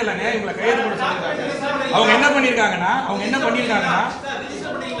இவங்க எழுதலங்க, இவங்களை கையெழுத்து போட சொல்லிருக்காங்க. அவங்க என்ன பண்ணிருக்காங்கன்னா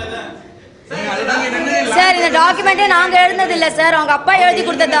சார் இந்த டாக்குமெண்ட்டே நாங்க எழுதுனது இல்ல சார், அவங்க அப்பா எழுதி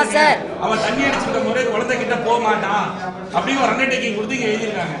கொடுத்ததா சார். அவன் தண்ணி அடிச்சிருக்க முறை குழந்தை கிட்ட போக மாட்டான் அப்படின்னு ஒரு அண்டர்டேக்கிங் கொடுத்து இங்க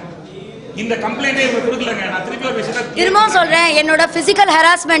எழுதிருக்காங்க. இந்த கம்ப்ளைண்டே இவங்க கொடுக்கலங்க. நான் திருப்பி ஒரு விஷயத்தை திரும்ப சொல்றேன், என்னோட பிசிக்கல்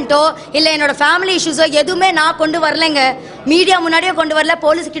ஹராஸ்மெண்ட்டோ இல்ல என்னோட ஃபேமிலி இஷ்யூஸோ எதுவுமே நான் கொண்டு வரலைங்க. மீடியா முன்னாடியே கொண்டு வரல,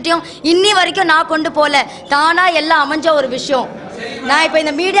 போலீஸ் கிட்டயும் இன்னி வரைக்கும் நான் கொண்டு போல. தானா எல்லாம் அமைஞ்ச ஒரு விஷயம். நான் இப்போ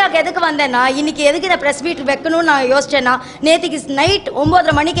இந்த மீடியாவுக்கு எதுக்கு வந்தேன்னா இன்னைக்கு எதுக்கு இந்த ப்ரெஸ் மீட் வைக்கணும்னு நான் யோசிச்சேன்னா நேற்றுக்கு நைட்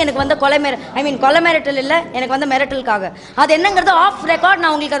 9:30 மணிக்கு எனக்கு வந்த கொலை மிரட்டல் இல்லை, எனக்கு வந்த மிரட்டலுக்காக. அது என்னங்கிறது ஆஃப் ரெக்கார்ட்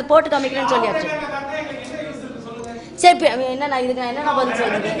நான் உங்களுக்கு அதை போட்டு காமிக்கிறேன்னு சொல்லியாச்சு. சரி என்ன நான் இதுக்கு நான் என்ன பதில்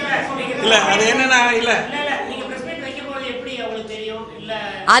சொல்றேன்? இல்ல அது என்னன்னா இல்ல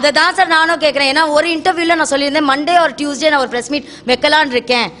அதை தான் சார் நானும் கேட்குறேன். ஏன்னா ஒரு இன்டர்வியூவில் நான் சொல்லியிருந்தேன் மண்டே ஒரு டியூஸ்டே நான் ஒரு ப்ரெஸ் மீட் வைக்கலான்னு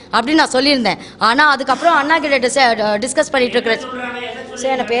இருக்கேன் அப்படின்னு நான் சொல்லியிருந்தேன். ஆனால் அதுக்கப்புறம் அண்ணா கிட்ட டிஸ்கஸ் பண்ணிட்டு இருக்கிறேன்.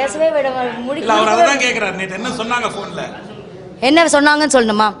 சரி என்னை பேசவே விட என்ன சொன்னாங்கன்னு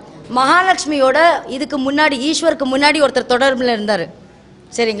சொல்லணுமா? மகாலட்சுமியோட இதுக்கு முன்னாடி ஈஸ்வருக்கு முன்னாடி ஒருத்தர் தொடர்பில் இருந்தார்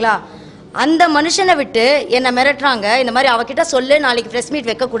சரிங்களா? அந்த மனுஷனை விட்டு என்னை மிரட்டுறாங்க, இந்த மாதிரி அவகிட்ட சொல்லு நாளைக்கு ப்ரெஸ் மீட்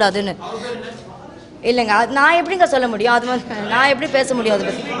வைக்கக்கூடாதுன்னு. இல்லைங்க அது நான் எப்படிங்க சொல்ல முடியும்? அது நான் எப்படி பேச முடியும்? அதை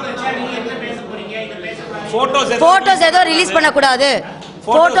பற்றி ஃபோட்டோஸ் ஏதோ ரிலீஸ்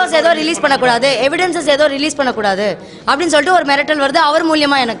பண்ணக்கூடாது, எவிடன்சஸ் ஏதோ ரிலீஸ் பண்ணக்கூடாது அப்படின்னு சொல்லிட்டு ஒரு மிரட்டல் வருது அவர்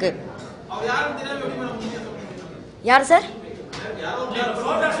மூலியமா எனக்கு. யார் சார்?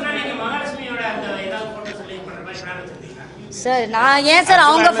 சார் நான் ஏன் சார்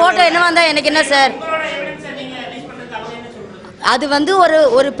அவங்க போட்டோ என்ன வந்தா எனக்கு என்ன சார்? அது வந்து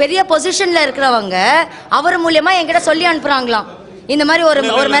ஒரு பெரிய பொசிஷன்ல இருக்கிறவங்க அவர் மூலமா என்கிட்ட சொல்லி அனுப்புறாங்களாம் இந்த மாதிரி ஒரு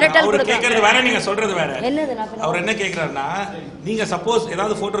மிரட்டல் கேக்குறது வேற, நீங்க சொல்றது வேற. என்னது அவர் என்ன கேக்குறாருன்னா நீங்க சப்போஸ்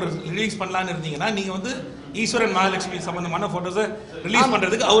ஏதாவது போட்டோ ரிலீஸ் பண்ணலாம்னு இருந்தீங்கன்னா நீங்க வந்து ஈஸ்வரன் மகாலட்சுமி சம்பந்தமான போட்டோஸ் ரிலீஸ்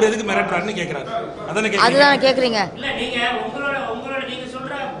பண்றதுக்கு அவர் எதுக்கு மிரட்டுறாருன்னு கேக்குறாரு. அதுதான் கேக்குறீங்க. இல்ல நீங்க உங்களோட நீங்க சொல்ற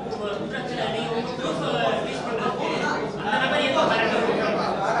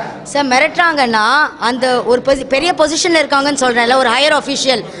சார் மிரட்டுறாங்கன்னா அந்த ஒரு பெரிய பொசிஷன்ல இருக்காங்கன்னு சொல்றேன்ல, ஒரு ஹையர்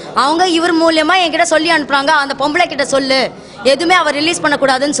ஆஃபீஷியல், அவங்க இவர் மூலமா என்கிட்ட சொல்லி அனுப்புறாங்க அந்த பொம்பளை கிட்ட சொல்லு எதுவுமே அவர் ரிலீஸ்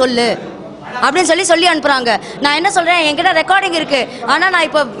பண்ணக்கூடாதுன்னு சொல்லு அப்படின்னு சொல்லி அனுப்புறாங்க. நான் என்ன சொல்றேன், என்கிட்ட ரெக்கார்டிங் இருக்கு, ஆனா நான்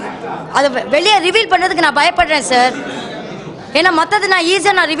இப்போ அதை வெளியே ரிவீல் பண்றதுக்கு நான் பயப்படுறேன் சார். ஏன்னா மற்றது நான்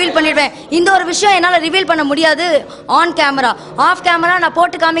ஈஸியாக நான் ரிவீல் பண்ணிடுவேன், இந்த ஒரு விஷயம் என்னால் ரிவீல் பண்ண முடியாது ஆன் கேமரா. ஆஃப் கேமரா நான்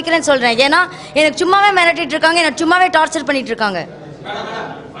போட்டு காமிக்கிறேன்னு சொல்கிறேன். ஏன்னா எனக்கு சும்மாவே மிரட்டிட்டு இருக்காங்க, எனக்கு சும்மாவே டார்ச்சர் பண்ணிட்டு இருக்காங்க.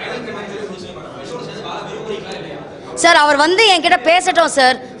 சார் அவர் வந்து என்கிட்ட பேசட்டும்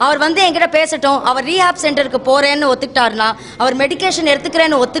சார், அவர் ரீஹாப் சென்டருக்கு போறேன்னு ஒத்துக்கிட்டாருன்னா, அவர் மெடிக்கேஷன்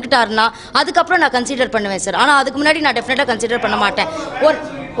எடுத்துக்கிறேன்னு ஒத்துக்கிட்டாருன்னா அதுக்கப்புறம் நான் கன்சிடர் பண்ணுவேன் சார். ஆனால் அதுக்கு முன்னாடி நான் டெஃபினட்டாக கன்சிடர் பண்ண மாட்டேன்.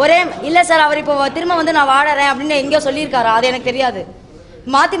 ஒரே இல்லை சார், அவர் இப்போ திரும்ப வந்து நான் வாழறேன் அப்படின்னு எங்கேயோ சொல்லியிருக்காரு, அது எனக்கு தெரியாது.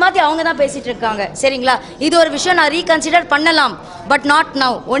 மாற்றி அவங்க தான் பேசிட்டு இருக்காங்க சரிங்களா? இது ஒரு விஷயம் நான் ரீகன்சிடர் பண்ணலாம், but not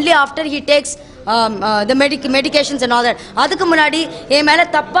now, only after he takes the medications and all that. அதுக்கு முன்னாடி என் மேலே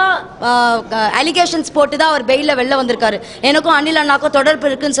தப்பாக அலிகேஷன்ஸ் போட்டு தான் அவர் பெயிலில் வெளில வந்திருக்காரு. எனக்கும் அனில் அண்ணாக்கும் தொடர்பு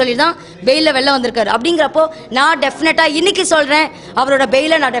இருக்குன்னு சொல்லி தான் பெயிலில் வெளில வந்திருக்காரு. அப்படிங்கிறப்போ நான் டெஃபினட்டாக இன்னைக்கு சொல்கிறேன், அவரோட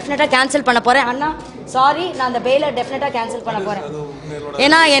பெயிலை நான் டெஃபினட்டாக கேன்சல் பண்ண போகிறேன். அண்ணா சாரி, நான் அந்த பெயிலை டெஃபினட்டாக கேன்சல் பண்ண போகிறேன்.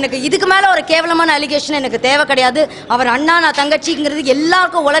 ஏன்னா எனக்கு இதுக்கு மேலே ஒரு கேவலமான அலிகேஷன் எனக்கு தேவை கிடையாது. அவர் அண்ணா நான் தங்கச்சிங்கிறது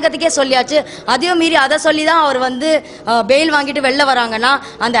எல்லாருக்கும் உலகத்துக்கே சொல்லியாச்சு. அதையும் மீறி அதை சொல்லி தான் அவர் வந்து பெயில் வாங்கிட்டு வெளில வராங்கன்னா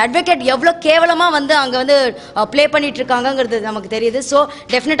அந்த அட்வொகேட் எவ்வளோ கேவலமாக வந்து அங்கே வந்து ப்ளே பண்ணிட்டு இருக்காங்கங்கிறது நமக்கு தெரியுது. ஸோ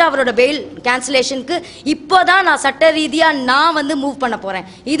டெஃபினட்டாக அவரோட பெயில் கேன்சலேஷனுக்கு இப்போ தான் நான் சட்ட ரீதியாக நான் வந்து மூவ் பண்ண போகிறேன்.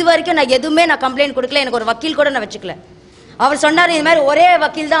 இது வரைக்கும் நான் எதுவுமே நான் கம்ப்ளைண்ட் கொடுக்கல. எனக்கு ஒரு வக்கீல் கூட நான் வச்சுக்கல. அவர் சொன்னார் இது மாதிரி ஒரே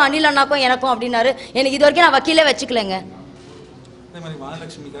வக்கீல் தான் அனில் அண்ணாக்கும் எனக்கும் அப்படின்னாரு. எனக்கு இது வரைக்கும் நான் வக்கீலே வச்சுக்கலங்க. அதே மாதிரி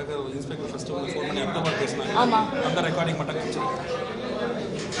மகாலட்சுமிக்காக இன்ஸ்பெக்டர் ஃபர்ஸ்ட் ஃபோன் பண்ணி அக்டோபர் பேசினாங்க. ஆமாம், அந்த ரெக்கார்டிங் மட்டும் காமிச்சிருக்கேன்.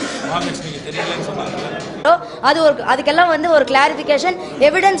 மகாலட்சுமிக்கு தெரியலன்னு சொன்னாங்க. அது ஒரு அதுக்கெல்லாம் வந்து ஒரு கிளாரிஃபிகேஷன்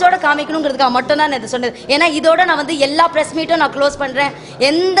எவிடன்ஸோட காமிக்கணுங்கிறதுக்காக மட்டும் தான் இது சொன்னது. ஏன்னா இதோட நான் வந்து எல்லா ப்ரெஸ் மீட்டும் நான் க்ளோஸ் பண்ணுறேன்.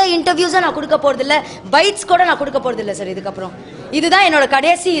 எந்த இன்டர்வியூஸும் நான் கொடுக்க போகிறதில்ல, பைட்ஸ் கூட நான் கொடுக்க போகிறதில்ல சார் இதுக்கப்புறம். இதுதான் என்னோட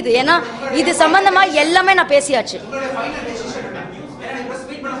கடைசி இது. ஏன்னா இது சம்பந்தமாக எல்லாமே நான் பேசியாச்சு.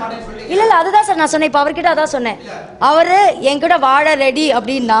 இல்லை அதுதான் சார் நான் சொன்னேன். இப்போ அவர்கிட்ட அதான் சொன்னேன். அவர் என்கிட்ட வாழ ரெடி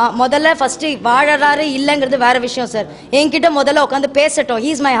அப்படின்னா முதல்ல ஃபர்ஸ்ட் வாழறாரு இல்லைங்கிறது வேற விஷயம் சார். என்கிட்ட முதல்ல உட்காந்து பேசட்டும். He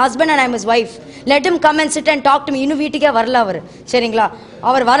is my husband and I am his wife. Let him come and sit and talk to me. இன்னும் வீட்டுக்கே வரல அவர். சரிங்களா,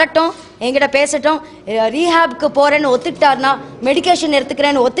 அவர் வரட்டும், என்கிட்ட பேசட்டும். ரீஹேப்க்கு போகிறேன்னு ஒத்துக்கிட்டாருனா, medication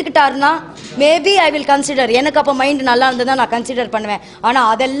எடுத்துக்கிறேன்னு ஒத்துக்கிட்டாருனா maybe I will consider. எனக்கு அப்போ மைண்ட் நல்லா இருந்தது தான் நான் கன்சிடர் பண்ணுவேன். ஆனால்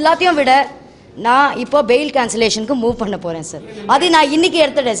அது எல்லாத்தையும் விட நான் இப்போ பெயில் கேன்சலேஷனுக்கு மூவ் பண்ண போகிறேன் சார். அது நான் இன்னைக்கு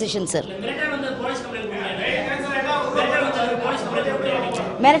எடுத்த டெசிஷன் சார்.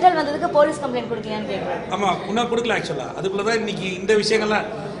 மிரட்டல் வந்ததுக்கு போலீஸ் கம்ப்ளைண்ட் கொடுக்கலையான்னு கேட்குறேன். ஆமாம், இன்னும் கொடுக்கல. ஆக்சுவலாக அதுக்குள்ள தான் இன்னைக்கு இந்த விஷயங்கள்லாம்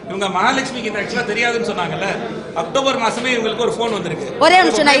இவங்க மகாலட்சுமிக்கு இந்த ஆக்சுவலாக தெரியாதுன்னு சொன்னாங்கல்ல. அக்டோபர் மாதமே இவங்களுக்கு ஒரு ஃபோன் வந்திருக்கு. ஒரே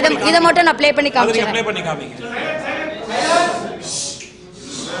நிமிஷம், நான் இதை மட்டும் நான் ப்ளே பண்ணி காமிக்கிறேன். ப்ளே பண்ணி காமிங்க.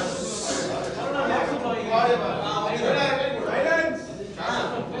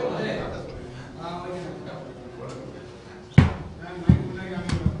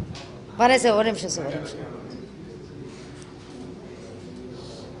 வரேன் சார், ஒரு நிமிஷம் சார், ஒரு நிமிஷம்.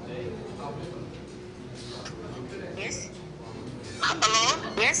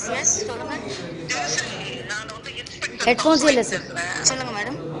 ஹெட்ஃபோன்ஸ் இல்லை சார். சொல்லுங்க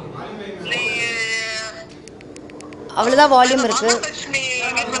மேடம். அவ்வளோதான் வால்யூம் இருக்கு.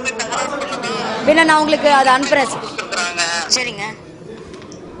 பின்ன நான் உங்களுக்கு அதை அனுப்புறேன் சார். சரிங்க,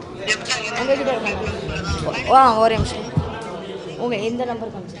 உங்ககிட்ட இருக்காங்க. ஒரு நிமிஷம். உங்க எந்த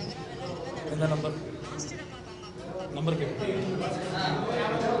நம்பர் காமிச்சு? எந்த நம்பர்? நம்பர் கேட்கு.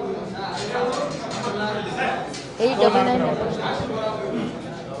 899.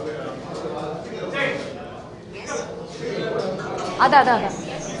 அதான்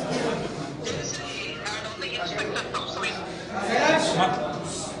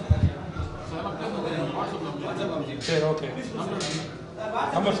சரி, ஓகே.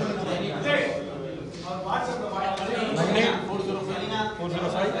 Number sir 98.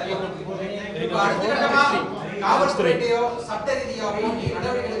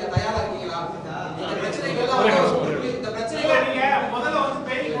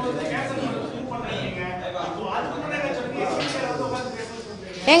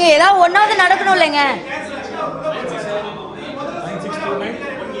 ஏங்க ஏதாவது ஒன்னாவது நடக்கணும் இல்லைங்க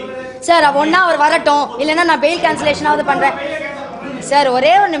சார். ஒன்னா அவர் வரட்டும், இல்லைன்னா நான் பெயில் கேன்சலேஷனாவது பண்றேன் சார்.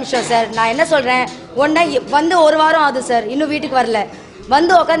 ஒரே ஒரு நிமிஷம் சார், நான் என்ன சொல்றேன், ஒன்னா வந்து ஒரு வாரம் ஆகுது சார், இன்னும் வீட்டுக்கு வரல.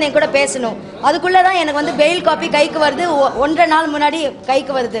 வந்து உட்காந்து என் கூட பேசணும். அதுக்குள்ளதான் எனக்கு வந்து பெயில் காப்பி கைக்கு வருது. 1.5 நாள் முன்னாடி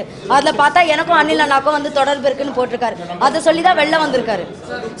கைக்கு வருது. அதில் பார்த்தா எனக்கும் அனில் அண்ணாக்கும் வந்து தொடர்பு இருக்குன்னு போட்டிருக்காரு. அதை சொல்லி தான் வெளில வந்திருக்காரு.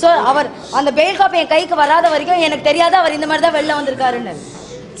 ஸோ அவர் அந்த பெயில் காப்பி என் கைக்கு வராத வரைக்கும் எனக்கு தெரியாது அவர் இந்த மாதிரி தான் வெளில வந்திருக்காருன்னு.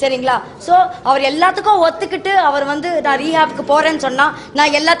 சரிங்களா? ஸோ அவர் எல்லாத்துக்கும் ஒத்துக்கிட்டு அவர் வந்து நான் ரீஹேப்க்கு போறேன்னு சொன்னா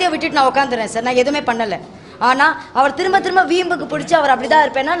நான் எல்லாத்தையும் விட்டுட்டு நான் உட்காந்துறேன் சார். நான் எதுவுமே பண்ணலை. ஆனால் அவர் திரும்ப வீம்புக்கு பிடிச்சி அவர் அப்படிதான்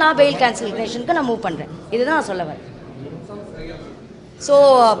இருப்பேன்னா நான் பெயில் கேன்சலேஷனுக்கு நான் மூவ் பண்ணுறேன். இதுதான் நான் சொல்ல வரேன். ஸோ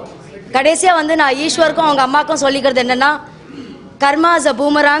கடைசியாக வந்து நான் ஈஸ்வருக்கும் அவங்க அம்மாவுக்கும் சொல்லிக்கிறது என்னென்னா, கர்மா இஸ் அ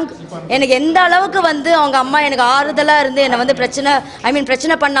பூமராங். எனக்கு எந்த அளவுக்கு வந்து அவங்க அம்மா எனக்கு ஆறுதலாக இருந்து என்னை வந்து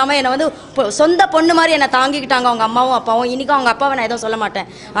பிரச்சனை பண்ணாமல் என்னை வந்து சொந்த பொண்ணு மாதிரி என்னை தாங்கிக்கிட்டாங்க அவங்க அம்மாவும் அப்பாவும். இன்றைக்கும் அவங்க அப்பாவை நான் எதுவும் சொல்ல மாட்டேன்.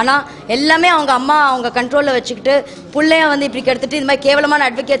 ஆனால் எல்லாமே அவங்க அம்மா அவங்க கண்ட்ரோலில் வச்சுக்கிட்டு பிள்ளைய வந்து இப்படி கெடுத்துட்டு இது மாதிரி கேவலமான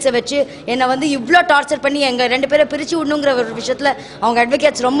அட்வொகேட்ஸை வச்சு என்னை வந்து இவ்வளோ டார்ச்சர் பண்ணி எங்கள் 2 பேரை பிரித்து விடணுங்கிற ஒரு விஷயத்தில் அவங்க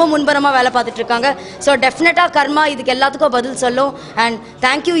அட்வொகேட்ஸ் ரொம்ப முன்பரமாக வேலை பார்த்துட்டு இருக்காங்க. ஸோ டெஃபினட்டாக கர்மா இதுக்கு எல்லாத்துக்கும் பதில் சொல்லும். And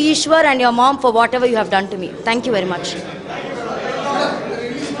thank you Ishwar and your mom for what ever you have done to me. Thank you very much.